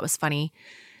I thought was funny,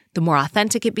 the more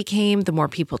authentic it became, the more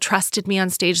people trusted me on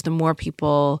stage, the more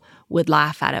people would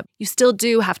laugh at it. You still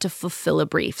do have to fulfill a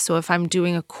brief. So if I'm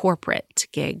doing a corporate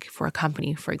gig for a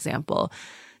company, for example,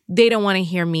 they don't want to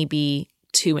hear me be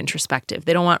too introspective.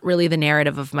 They don't want really the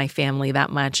narrative of my family that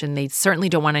much, and they certainly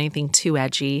don't want anything too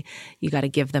edgy. You got to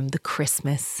give them the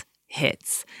Christmas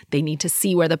hits. They need to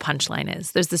see where the punchline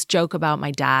is. There's this joke about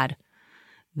my dad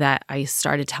that I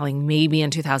started telling maybe in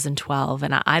 2012,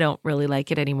 and I don't really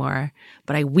like it anymore,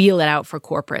 but I wheel it out for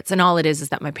corporates. And all it is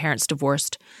that my parents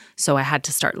divorced, so I had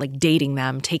to start like dating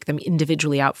them, take them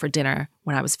individually out for dinner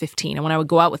when I was 15. And when I would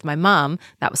go out with my mom,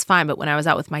 that was fine. But when I was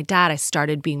out with my dad, I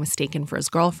started being mistaken for his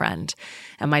girlfriend.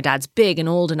 And my dad's big and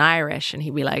old and Irish, and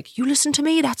he'd be like, you listen to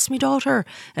me, that's me daughter,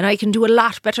 and I can do a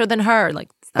lot better than her. Like,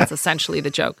 that's essentially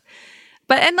the joke.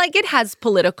 And like, it has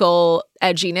political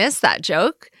edginess, that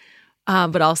joke.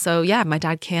 But also, yeah, my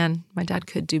dad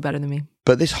could do better than me.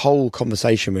 But this whole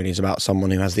conversation really is about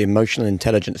someone who has the emotional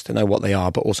intelligence to know what they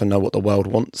are, but also know what the world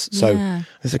wants. So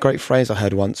there's a great phrase I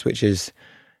heard once, which is,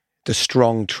 the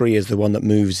strong tree is the one that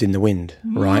moves in the wind,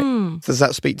 right? Does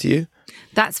that speak to you?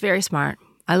 That's very smart.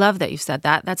 I love that you've said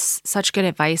that. That's such good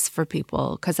advice for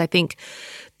people, because I think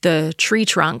the tree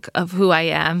trunk of who I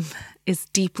am is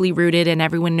deeply rooted and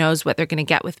everyone knows what they're going to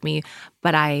get with me,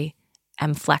 but I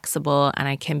am flexible and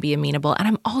I can be amenable. And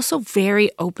I'm also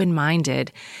very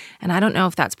open-minded. And I don't know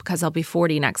if that's because I'll be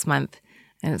 40 next month.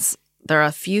 And there are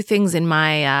a few things in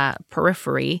my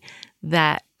periphery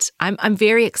that I'm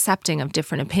very accepting of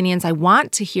different opinions. I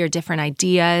want to hear different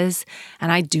ideas.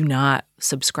 And I do not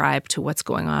subscribe to what's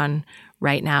going on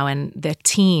right now. And the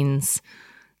teens,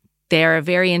 they're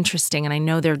very interesting. And I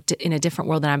know they're in a different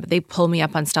world than I am, but they pull me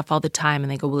up on stuff all the time. And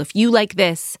they go, well, if you like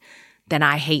this, then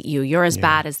I hate you. You're as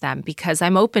bad as them, because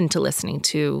I'm open to listening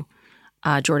to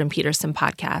Jordan Peterson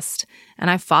podcast. And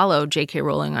I follow J.K.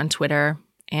 Rowling on Twitter.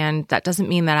 And that doesn't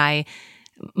mean that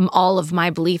all of my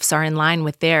beliefs are in line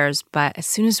with theirs. But as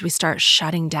soon as we start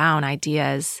shutting down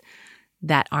ideas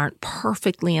that aren't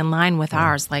perfectly in line with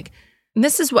ours, like,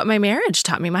 this is what my marriage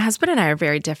taught me. My husband and I are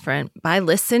very different. But I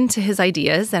listen to his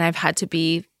ideas, and I've had to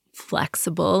be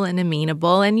flexible and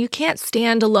amenable. And you can't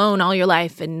stand alone all your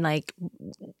life and like,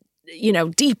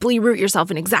 deeply root yourself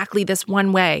in exactly this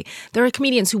one way. There are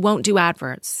comedians who won't do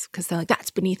adverts because they're like,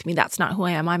 that's beneath me. That's not who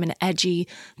I am. I'm an edgy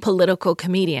political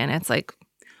comedian. It's like,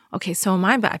 okay, so am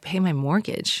I, but I pay my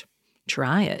mortgage.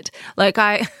 Try it. Like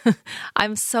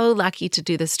I'm so lucky to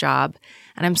do this job,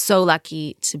 and I'm so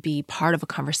lucky to be part of a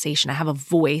conversation. I have a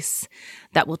voice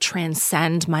that will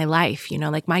transcend my life.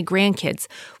 Like my grandkids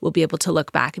will be able to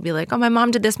look back and be like, oh, my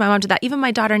mom did this, my mom did that. Even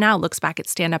my daughter now looks back at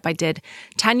stand-up I did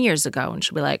 10 years ago, and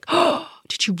she'll be like, oh,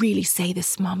 did you really say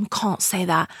this, Mom? You can't say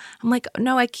that. I'm like,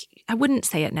 no, I wouldn't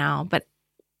say it now, but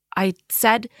I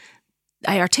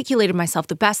articulated myself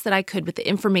the best that I could with the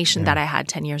information that I had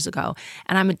 10 years ago.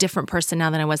 And I'm a different person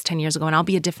now than I was 10 years ago. And I'll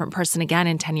be a different person again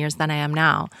in 10 years than I am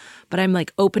now. But I'm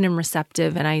like open and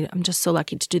receptive. And I'm just so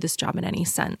lucky to do this job in any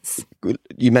sense.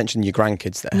 You mentioned your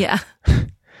grandkids there. Yeah.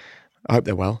 I hope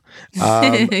they're well.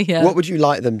 What would you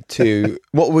like them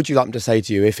to say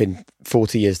to you if in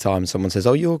 40 years' time someone says,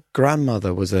 oh, your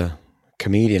grandmother was a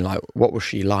comedian? Like, what was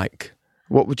she like?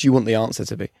 What would you want the answer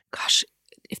to be? Gosh,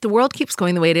 if the world keeps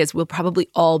going the way it is, we'll probably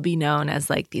all be known as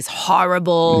like these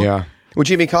horrible... Yeah. Well,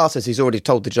 Jimmy Carter says he's already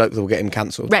told the joke that will get him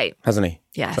cancelled. Right. Hasn't he?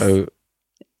 Yes. So,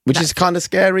 which is kind of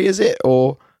scary, is it?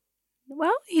 Or...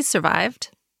 Well, he survived.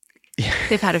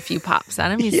 They've had a few pops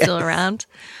at him. He's still around.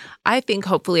 I think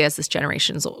hopefully as this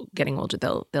generation's getting older,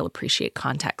 they'll appreciate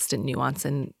context and nuance.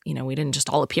 And, we didn't just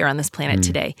all appear on this planet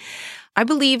today. I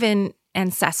believe in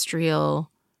ancestral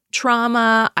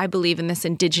trauma. I believe in this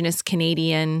Indigenous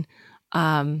Canadian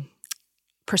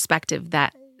perspective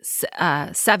that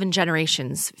 7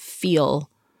 generations feel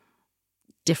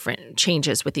different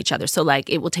changes with each other. So like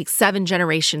it will take 7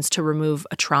 generations to remove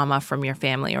a trauma from your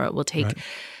family, or it will take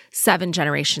 7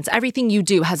 generations. Everything you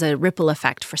do has a ripple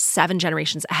effect for 7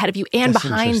 generations ahead of you and That's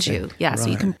behind you. Yeah, so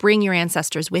you can bring your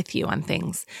ancestors with you on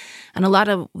things. And a lot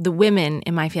of the women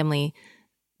in my family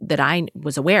that I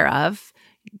was aware of,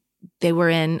 they were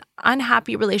in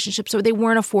unhappy relationships, or they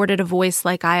weren't afforded a voice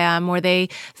like I am, or they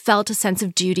felt a sense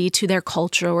of duty to their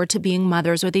culture or to being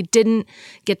mothers, or they didn't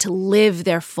get to live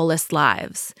their fullest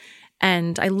lives.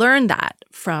 And I learned that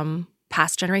from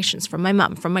past generations, from my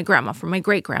mom, from my grandma, from my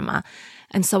great-grandma.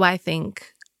 And so I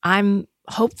think I'm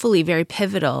hopefully very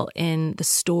pivotal in the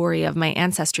story of my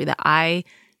ancestry, that I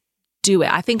do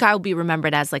it. I think I'll be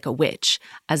remembered as like a witch,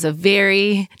 as a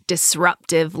very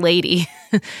disruptive lady.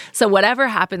 So whatever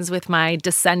happens with my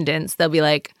descendants, they'll be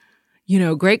like,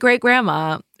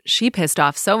 great-great-grandma, she pissed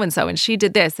off so-and-so and she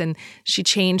did this and she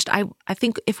changed. I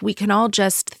think if we can all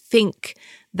just think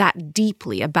that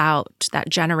deeply about that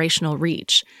generational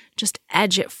reach, just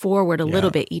edge it forward a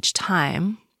little bit each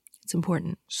time, it's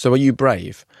important. So are you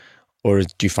brave, or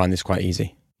do you find this quite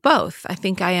easy? Both. I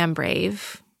think I am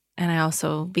brave. And I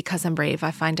also, because I'm brave,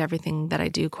 I find everything that I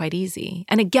do quite easy.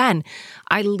 And again,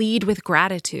 I lead with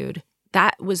gratitude.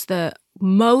 That was the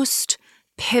most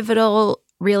pivotal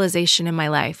realization in my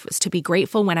life, was to be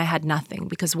grateful when I had nothing.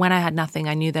 Because when I had nothing,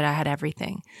 I knew that I had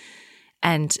everything.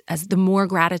 And as the more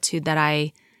gratitude that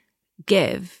I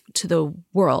give to the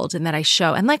world and that I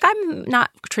show, and like I'm not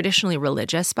traditionally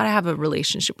religious, but I have a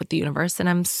relationship with the universe, and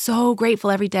I'm so grateful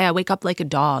every day. I wake up like a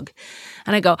dog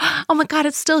and I go, oh my God,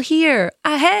 it's still here.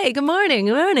 Hey, good morning,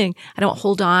 good morning. I don't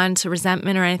hold on to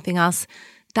resentment or anything else.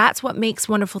 That's what makes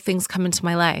wonderful things come into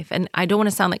my life. And I don't want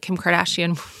to sound like Kim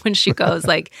Kardashian when she goes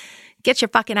like, get your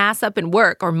fucking ass up and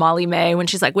work, or Molly May when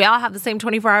she's like, we all have the same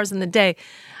 24 hours in the day.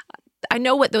 I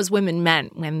know what those women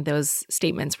meant when those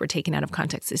statements were taken out of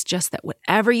context. It's just that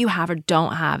whatever you have or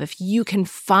don't have, if you can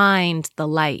find the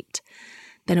light,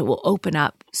 then it will open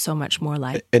up so much more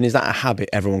light. And is that a habit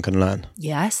everyone can learn?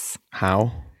 Yes.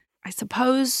 How? I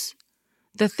suppose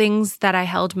the things that I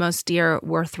held most dear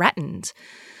were threatened.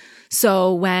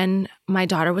 So when my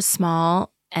daughter was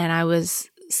small and I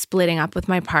was splitting up with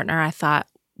my partner, I thought,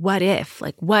 what if?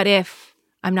 Like, what if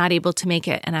I'm not able to make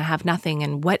it and I have nothing?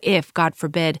 And what if, God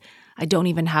forbid, I don't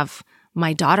even have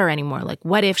my daughter anymore? Like,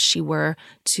 what if she were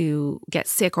to get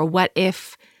sick? Or what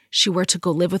if she were to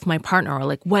go live with my partner? Or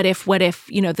like, what if,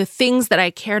 the things that I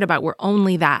cared about were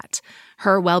only that,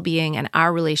 her well-being and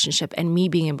our relationship and me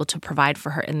being able to provide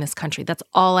for her in this country. That's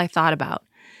all I thought about.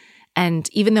 And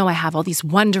even though I have all these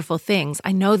wonderful things,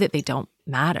 I know that they don't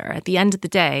matter. At the end of the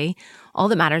day, all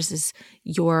that matters is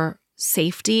your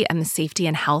safety and the safety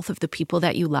and health of the people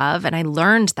that you love. And I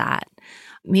learned that.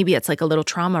 Maybe it's like a little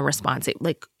trauma response.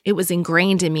 It was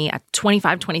ingrained in me at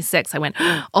 25, 26. I went,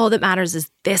 all that matters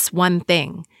is this one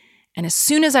thing. And as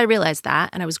soon as I realized that,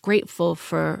 and I was grateful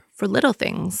for little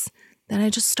things, then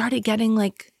I just started getting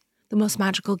like the most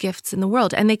magical gifts in the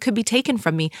world. And they could be taken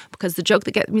from me, because the joke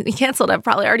that gets me canceled, I've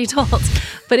probably already told.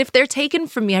 But if they're taken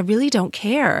from me, I really don't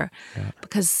care.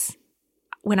 Because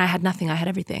when I had nothing, I had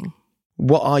everything.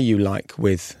 What are you like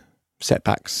with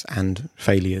setbacks and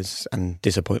failures and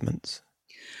disappointments?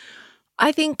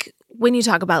 I think when you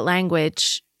talk about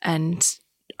language and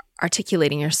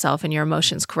articulating yourself and your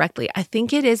emotions correctly, I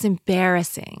think it is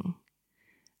embarrassing.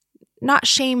 Not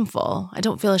shameful. I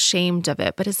don't feel ashamed of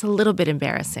it, but it's a little bit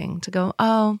embarrassing to go,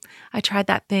 oh, I tried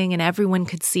that thing and everyone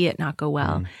could see it not go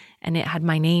well. And it had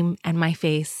my name and my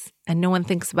face, and no one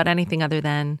thinks about anything other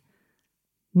than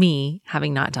me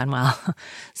having not done well.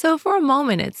 So for a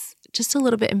moment, it's just a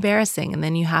little bit embarrassing. And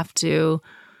then you have to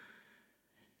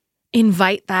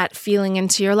invite that feeling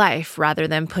into your life rather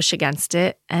than push against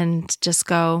it and just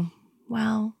go,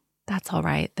 well, that's all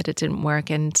right that it didn't work.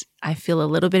 And I feel a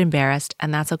little bit embarrassed,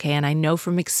 and that's okay. And I know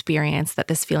from experience that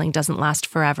this feeling doesn't last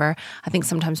forever. I think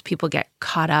sometimes people get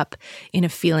caught up in a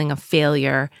feeling of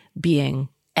failure being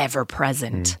ever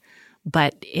present.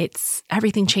 But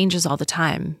everything changes all the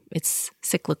time. It's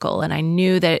cyclical. And I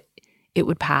knew that it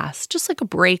would pass, just like a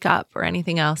breakup or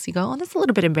anything else. You go, oh, that's a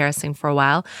little bit embarrassing for a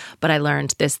while, but I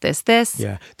learned this.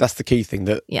 Yeah, that's the key thing,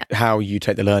 how you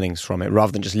take the learnings from it,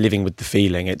 rather than just living with the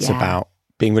feeling. It's about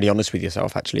being really honest with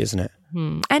yourself, actually, isn't it?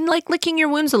 And like licking your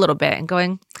wounds a little bit and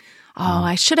going, oh,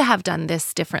 I should have done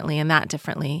this differently and that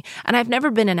differently. And I've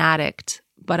never been an addict,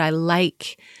 but I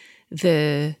like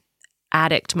the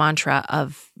addict mantra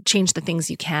of change the things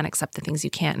you can, accept the things you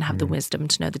can't, and have the wisdom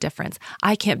to know the difference.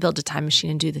 I can't build a time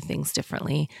machine and do the things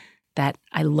differently that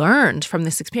I learned from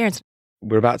this experience.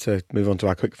 We're about to move on to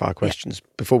our quickfire questions.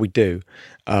 Before we do,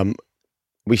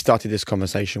 we started this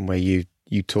conversation where you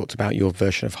you talked about your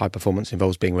version of high performance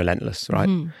involves being relentless, right?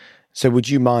 Mm-hmm. So would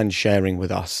you mind sharing with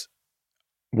us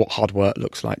what hard work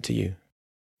looks like to you?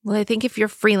 Well, I think if you're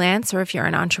freelance or if you're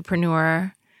an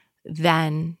entrepreneur,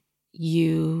 then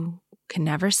you can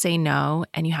never say no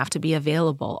and you have to be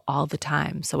available all the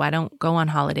time. So I don't go on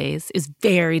holidays. It's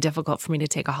very difficult for me to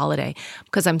take a holiday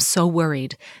because I'm so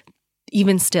worried,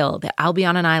 even still, that I'll be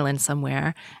on an island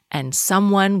somewhere and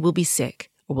someone will be sick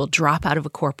or will drop out of a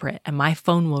corporate and my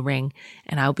phone will ring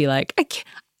and I'll be like,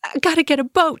 I got to get a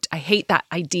boat. I hate that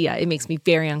idea. It makes me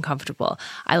very uncomfortable.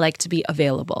 I like to be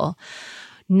available.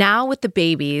 Now with the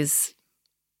babies,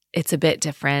 it's a bit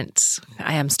different.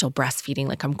 I am still breastfeeding,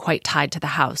 like I'm quite tied to the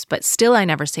house, but still I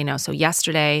never say no. So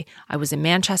yesterday I was in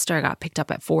Manchester. I got picked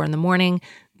up at 4 a.m.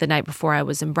 The night before I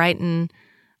was in Brighton.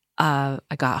 I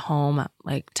got home at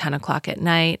like 10 o'clock at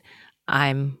night.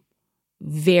 I'm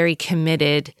very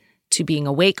committed to being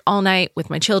awake all night with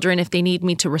my children if they need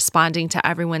me, to responding to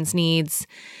everyone's needs.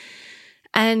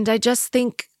 And I just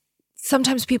think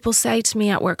sometimes people say to me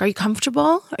at work, are you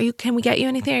comfortable? Can we get you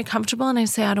anything? Are you comfortable? And I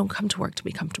say, I don't come to work to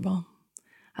be comfortable.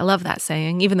 I love that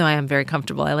saying, even though I am very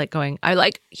comfortable. I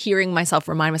like hearing myself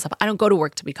remind myself, I don't go to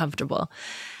work to be comfortable.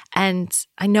 And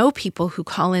I know people who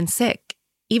call in sick,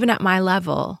 even at my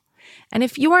level. And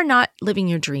if you are not living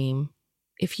your dream,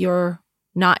 if you're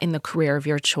not in the career of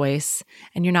your choice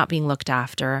and you're not being looked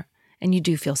after and you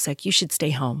do feel sick, you should stay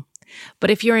home. But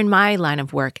if you're in my line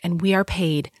of work and we are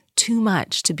paid too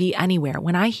much to be anywhere,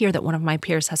 when I hear that one of my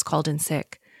peers has called in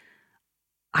sick,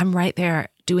 I'm right there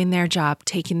doing their job,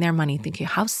 taking their money, thinking,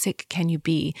 how sick can you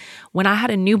be? When I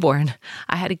had a newborn,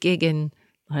 I had a gig in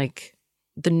like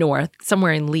the north,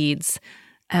 somewhere in Leeds,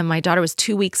 and my daughter was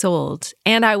 2 weeks old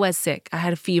and I was sick. I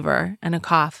had a fever and a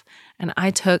cough and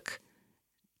I took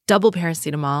double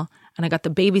paracetamol and I got the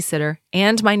babysitter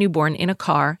and my newborn in a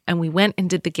car and we went and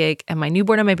did the gig and my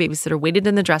newborn and my babysitter waited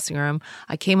in the dressing room.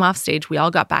 I came off stage. We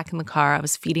all got back in the car. I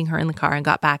was feeding her in the car and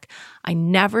got back. I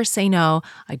never say no.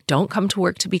 I don't come to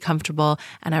work to be comfortable.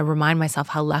 And I remind myself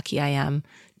how lucky I am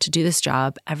to do this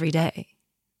job every day.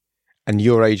 And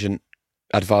your agent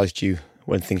advised you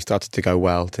when things started to go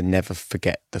well to never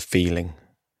forget the feeling.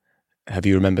 Have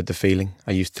you remembered the feeling?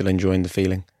 Are you still enjoying the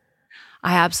feeling?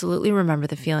 I absolutely remember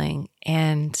the feeling.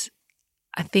 And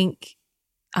I think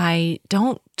I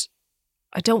don't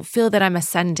feel that I'm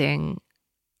ascending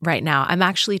right now. I'm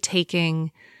actually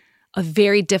taking a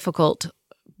very difficult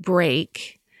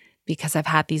break because I've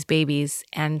had these babies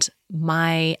and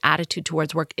my attitude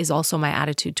towards work is also my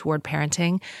attitude toward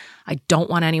parenting. I don't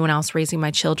want anyone else raising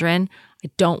my children. I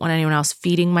don't want anyone else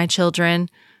feeding my children.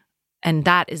 And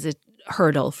that is a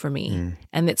hurdle for me.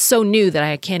 And it's so new that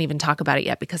I can't even talk about it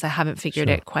yet because I haven't figured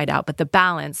it quite out. But the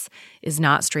balance is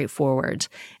not straightforward.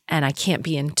 And I can't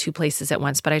be in two places at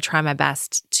once, but I try my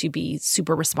best to be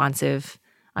super responsive.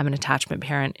 I'm an attachment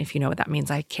parent, if you know what that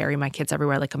means. I carry my kids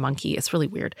everywhere like a monkey. It's really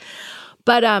weird.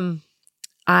 But I'm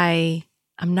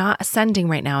not ascending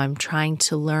right now. I'm trying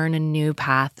to learn a new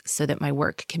path so that my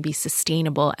work can be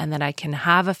sustainable and that I can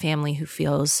have a family who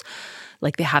feels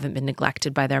like they haven't been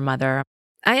neglected by their mother.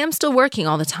 I am still working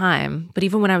all the time, but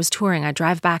even when I was touring, I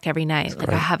drive back every night. Like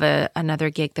I have another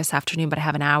gig this afternoon, but I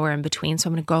have an hour in between. So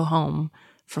I'm going to go home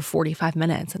for 45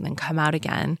 minutes and then come out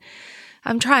again.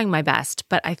 I'm trying my best,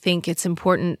 but I think it's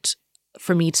important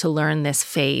for me to learn this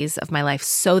phase of my life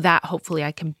so that hopefully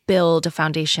I can build a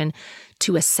foundation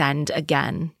to ascend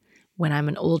again when I'm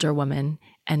an older woman.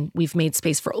 And we've made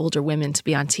space for older women to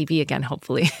be on TV again,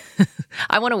 hopefully.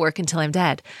 I want to work until I'm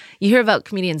dead. You hear about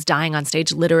comedians dying on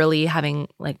stage, literally having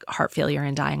like heart failure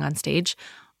and dying on stage.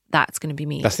 That's going to be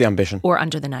me. That's the ambition. Or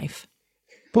under the knife.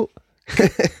 But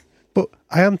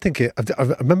I am thinking, I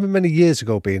remember many years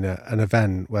ago being at an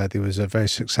event where there was a very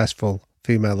successful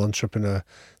female entrepreneur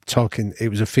talking. It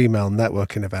was a female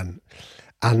networking event.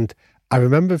 And I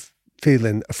remember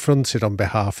feeling affronted on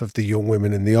behalf of the young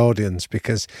women in the audience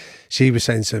because she was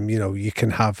saying to them, you know, you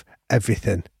can have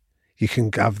everything. You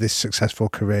can have this successful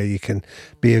career. You can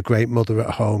be a great mother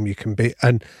at home. You can be,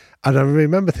 and I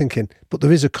remember thinking, but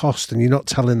there is a cost and you're not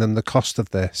telling them the cost of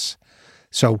this.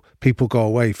 So people go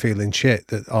away feeling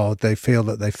shit or they feel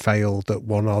that they failed at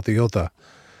one or the other.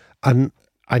 And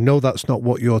I know that's not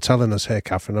what you're telling us here,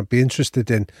 Katherine. I'd be interested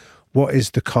in what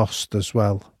is the cost as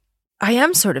well. I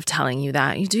am sort of telling you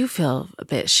that. You do feel a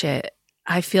bit shit.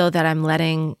 I feel that I'm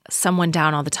letting someone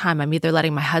down all the time. I'm either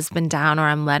letting my husband down or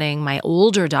I'm letting my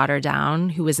older daughter down,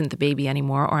 who isn't the baby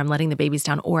anymore, or I'm letting the babies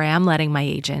down, or I am letting my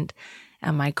agent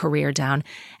and my career down.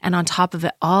 And on top of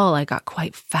it all, I got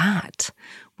quite fat,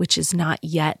 which is not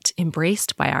yet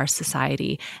embraced by our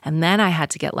society. And then I had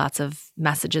to get lots of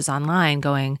messages online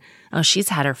going, oh, she's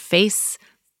had her face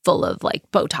full of like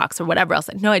Botox or whatever else.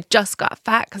 No, I just got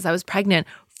fat because I was pregnant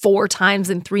 4 times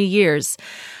in 3 years.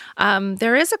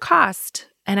 There is a cost.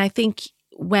 And I think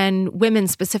when women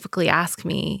specifically ask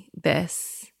me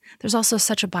this, there's also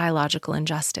such a biological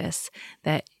injustice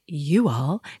that you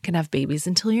all can have babies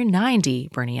until you're 90,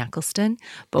 Bernie Eccleston,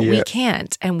 but we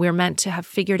can't. And we're meant to have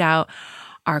figured out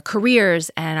our careers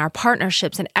and our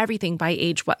partnerships and everything by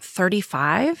age,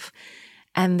 35?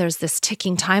 And there's this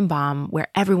ticking time bomb where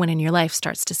everyone in your life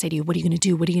starts to say to you, what are you going to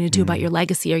do? What are you going to do about your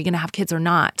legacy? Are you going to have kids or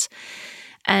not?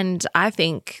 And I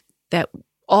think that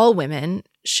all women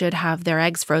should have their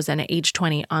eggs frozen at age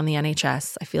 20 on the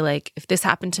NHS. I feel like if this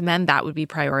happened to men, that would be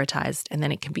prioritized, and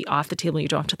then it can be off the table. You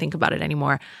don't have to think about it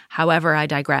anymore. However, I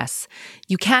digress.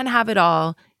 You can have it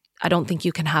all. I don't think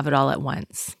you can have it all at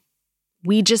once.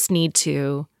 We just need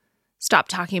to stop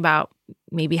talking about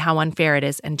maybe how unfair it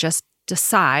is and just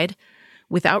decide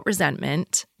without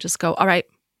resentment, just go, all right,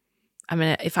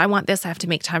 if I want this, I have to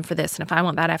make time for this. And if I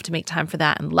want that, I have to make time for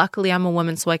that. And luckily I'm a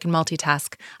woman, so I can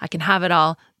multitask. I can have it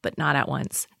all, but not at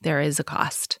once. There is a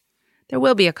cost. There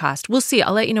will be a cost. We'll see.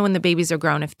 I'll let you know when the babies are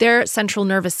grown. If their central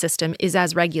nervous system is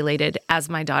as regulated as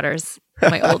my daughter's,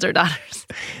 my older daughters.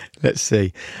 Let's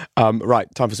see. Right,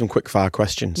 time for some quick fire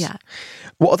questions. Yeah.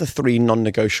 What are the 3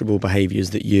 non-negotiable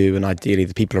behaviours that you and ideally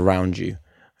the people around you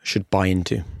should buy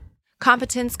into?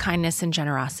 Competence, kindness, and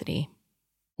generosity.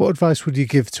 What advice would you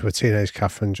give to a teenage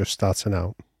Katherine just starting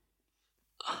out?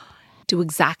 Do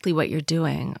exactly what you're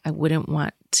doing. I wouldn't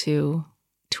want to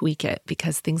tweak it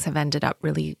because things have ended up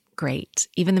really great.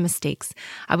 Even the mistakes.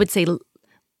 I would say the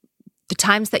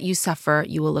times that you suffer,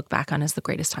 you will look back on as the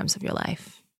greatest times of your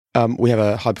life. We have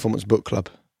a high performance book club.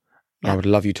 Yeah. I would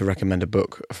love you to recommend a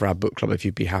book for our book club if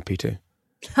you'd be happy to.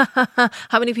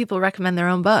 How many people recommend their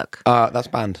own book? That's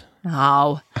banned.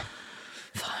 Oh,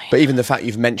 fine. But even the fact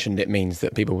you've mentioned it means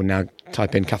that people will now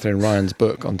type in Katherine Ryan's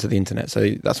book onto the internet.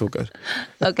 So that's all good.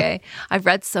 Okay. I've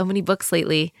read so many books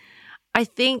lately. I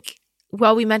think,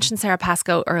 well, we mentioned Sarah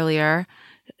Pascoe earlier.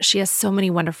 She has so many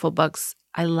wonderful books.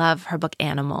 I love her book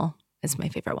Animal is my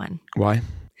favorite one. Why?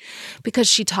 Because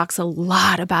she talks a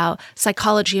lot about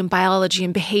psychology and biology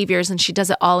and behaviors, and she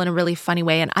does it all in a really funny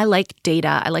way. And I like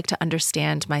data. I like to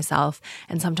understand myself.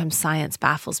 And sometimes science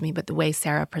baffles me, but the way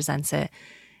Sarah presents it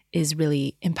is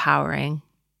really empowering.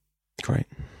 Great.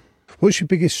 What's your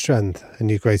biggest strength and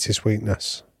your greatest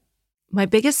weakness? My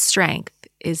biggest strength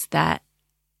is that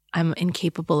I'm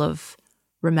incapable of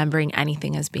remembering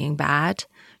anything as being bad.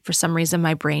 For some reason,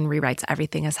 my brain rewrites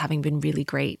everything as having been really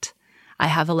great. I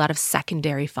have a lot of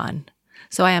secondary fun.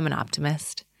 So I am an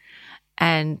optimist.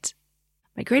 And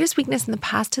my greatest weakness in the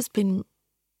past has been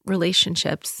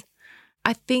relationships.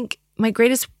 I think my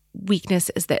greatest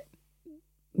weakness is that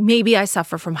maybe I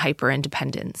suffer from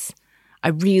hyper-independence. I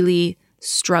really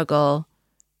struggle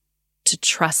to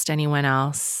trust anyone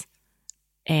else.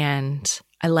 And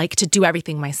I like to do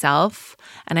everything myself.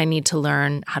 And I need to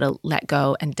learn how to let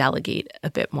go and delegate a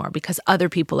bit more because other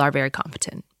people are very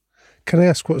competent. Can I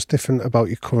ask what's different about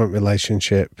your current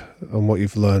relationship and what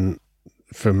you've learned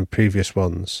from previous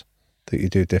ones that you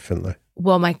do differently?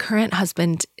 Well, my current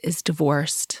husband is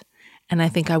divorced, and I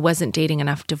think I wasn't dating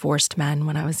enough divorced men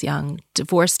when I was young.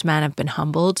 Divorced men have been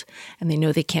humbled, and they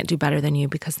know they can't do better than you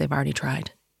because they've already tried.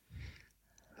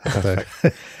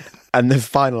 And the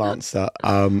final answer,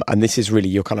 and this is really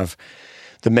your kind of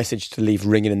the message to leave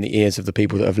ringing in the ears of the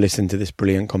people that have listened to this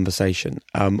brilliant conversation.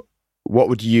 What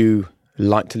would you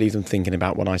like to leave them thinking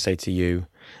about when I say to you,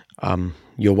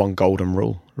 your one golden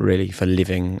rule, really, for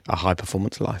living a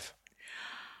high-performance life?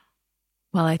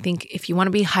 Well, I think if you want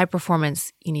to be high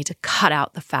performance, you need to cut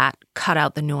out the fat, cut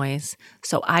out the noise.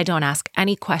 So I don't ask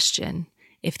any question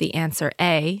if the answer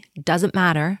A, doesn't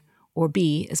matter, or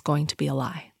B, is going to be a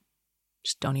lie.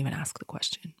 Just don't even ask the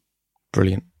question.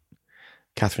 Brilliant.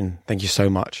 Katherine, thank you so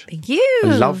much. Thank you.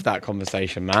 I love that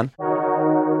conversation, man.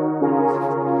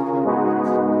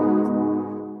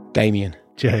 Damien.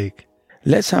 Jake.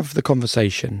 Let's have the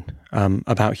conversation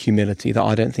about humility that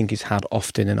I don't think is had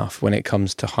often enough when it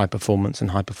comes to high performance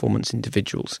and high performance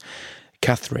individuals.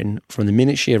 Katherine, from the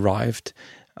minute she arrived,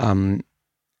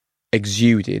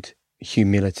 exuded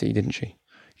humility, didn't she?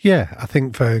 Yeah, I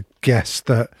think for guests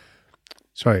that,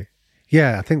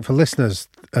 I think for listeners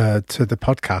to the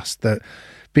podcast, that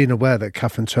being aware that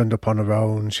Katherine turned up on her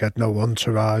own, she had no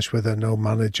entourage with her, no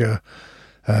manager.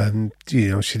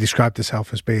 She described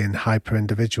herself as being hyper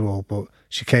individual, but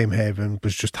she came here and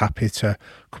was just happy to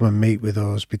come and meet with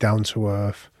us, be down to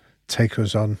earth, take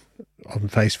us on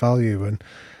face value. And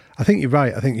I think you're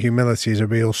right. I think humility is a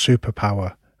real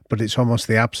superpower, but it's almost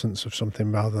the absence of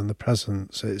something rather than the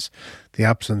presence. It's the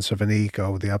absence of an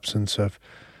ego, the absence of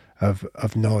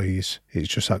of noise. It's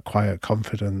just that quiet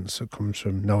confidence that comes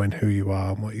from knowing who you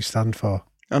are and what you stand for.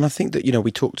 And I think that,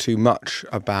 we talk too much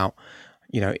about,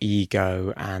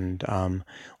 ego and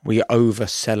we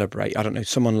over-celebrate. I don't know,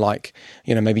 someone like,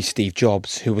 maybe Steve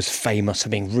Jobs, who was famous for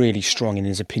being really strong in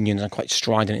his opinions and quite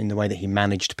strident in the way that he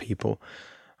managed people.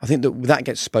 I think that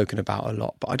gets spoken about a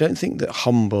lot. But I don't think that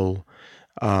humble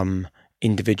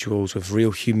individuals with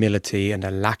real humility and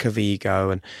a lack of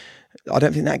ego, and I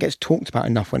don't think that gets talked about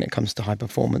enough when it comes to high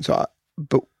performance.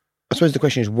 But I suppose the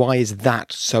question is, why is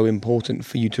that so important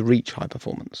for you to reach high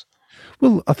performance?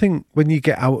 Well, I think when you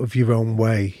get out of your own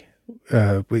way,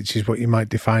 which is what you might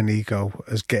define ego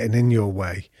as, getting in your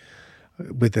way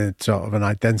with a sort of an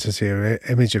identity or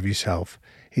image of yourself,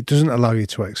 it doesn't allow you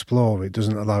to explore. It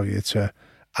doesn't allow you to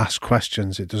ask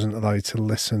questions. It doesn't allow you to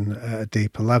listen at a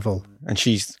deeper level. And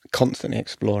she's constantly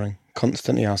exploring,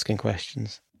 constantly asking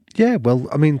questions. Yeah, well,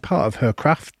 I mean, part of her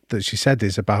craft that she said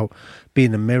is about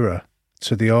being a mirror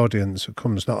to the audience that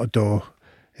comes, not a door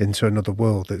into another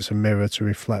world. It's a mirror to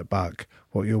reflect back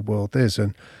what your world is.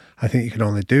 And I think you can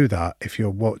only do that if you're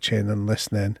watching and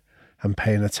listening and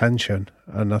paying attention.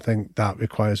 And I think that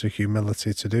requires a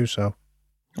humility to do so.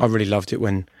 I really loved it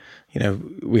when,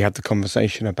 we had the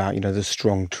conversation about, the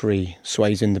strong tree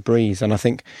sways in the breeze. And I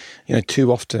think,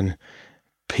 too often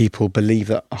people believe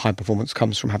that high performance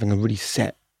comes from having a really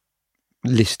set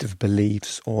list of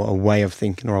beliefs or a way of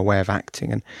thinking or a way of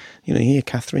acting. And, here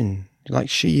Katherine,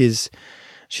 she's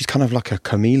kind of like a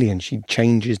chameleon. She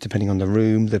changes depending on the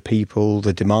room, the people,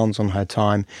 the demands on her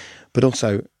time. But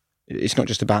also, it's not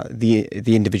just about the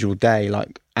individual day.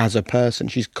 Like, as a person,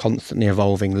 she's constantly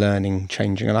evolving, learning,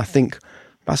 changing. And I think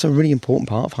that's a really important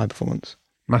part of high performance.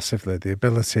 Massively. The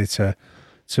ability to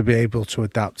be able to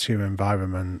adapt to your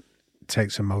environment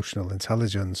takes emotional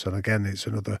intelligence. And again, it's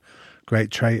another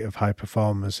great trait of high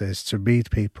performers, is to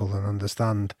read people and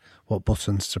understand what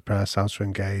buttons to press, how to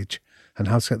engage, and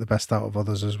how to get the best out of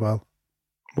others as well.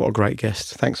 What a great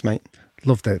guest. Thanks, mate.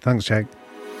 Loved it. Thanks, Jake.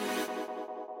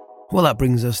 Well, that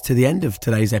brings us to the end of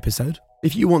today's episode.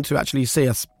 If you want to actually see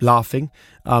us laughing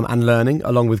and learning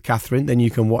along with Katherine, then you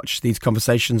can watch these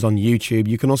conversations on YouTube.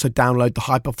 You can also download the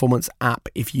High Performance app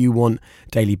if you want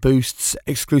daily boosts,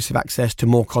 exclusive access to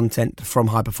more content from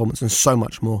High Performance and so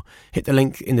much more. Hit the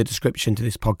link in the description to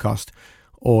this podcast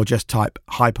or just type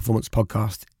High Performance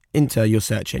Podcast into your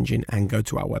search engine and go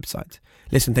to our website.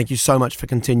 Listen, thank you so much for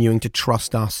continuing to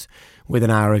trust us with an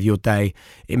hour of your day.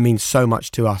 It means so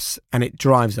much to us and it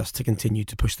drives us to continue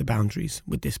to push the boundaries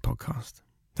with this podcast.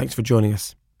 Thanks for joining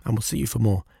us, and we'll see you for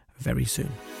more very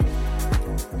soon.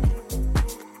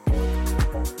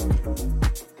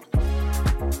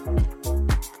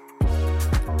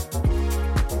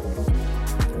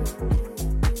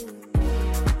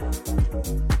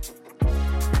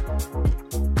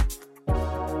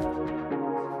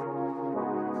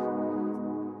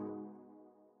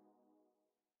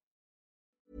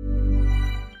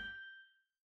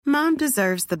 Mom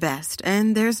deserves the best,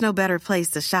 and there's no better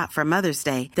place to shop for Mother's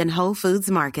Day than Whole Foods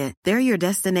Market. They're your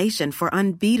destination for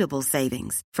unbeatable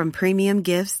savings, from premium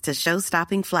gifts to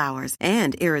show-stopping flowers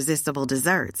and irresistible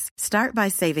desserts. Start by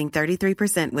saving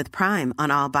 33% with Prime on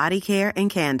all body care and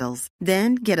candles.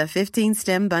 Then get a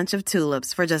 15-stem bunch of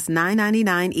tulips for just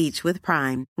 $9.99 each with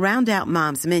Prime. Round out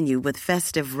Mom's menu with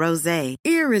festive rosé,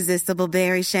 irresistible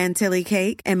berry chantilly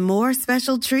cake, and more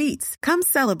special treats. Come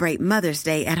celebrate Mother's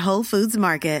Day at Whole Foods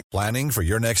Market. Planning for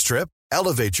your next trip?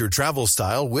 Elevate your travel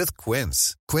style with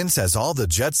Quince. Quince has all the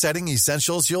jet-setting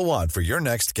essentials you'll want for your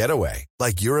next getaway,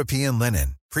 like European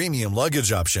linen, premium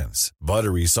luggage options,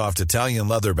 buttery soft Italian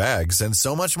leather bags, and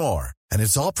so much more. And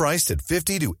it's all priced at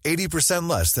 50 to 80%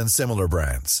 less than similar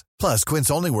brands. Plus, Quince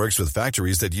only works with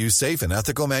factories that use safe and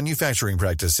ethical manufacturing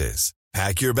practices.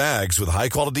 Pack your bags with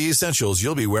high-quality essentials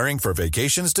you'll be wearing for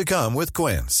vacations to come with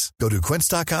Quince. Go to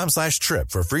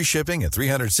quince.com/trip for free shipping and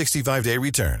 365-day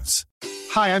returns.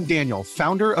 Hi, I'm Daniel,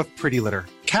 founder of Pretty Litter.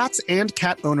 Cats and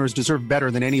cat owners deserve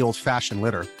better than any old-fashioned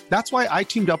litter. That's why I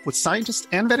teamed up with scientists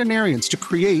and veterinarians to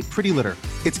create Pretty Litter.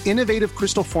 Its innovative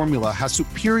crystal formula has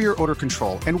superior odor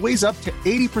control and weighs up to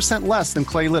 80% less than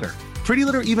clay litter. Pretty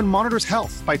Litter even monitors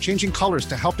health by changing colors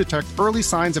to help detect early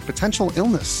signs of potential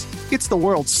illness. It's the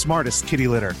world's smartest kitty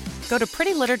litter. Go to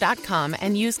prettylitter.com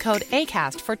and use code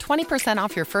ACAST for 20%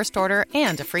 off your first order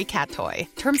and a free cat toy.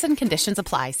 Terms and conditions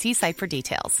apply. See site for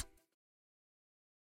details.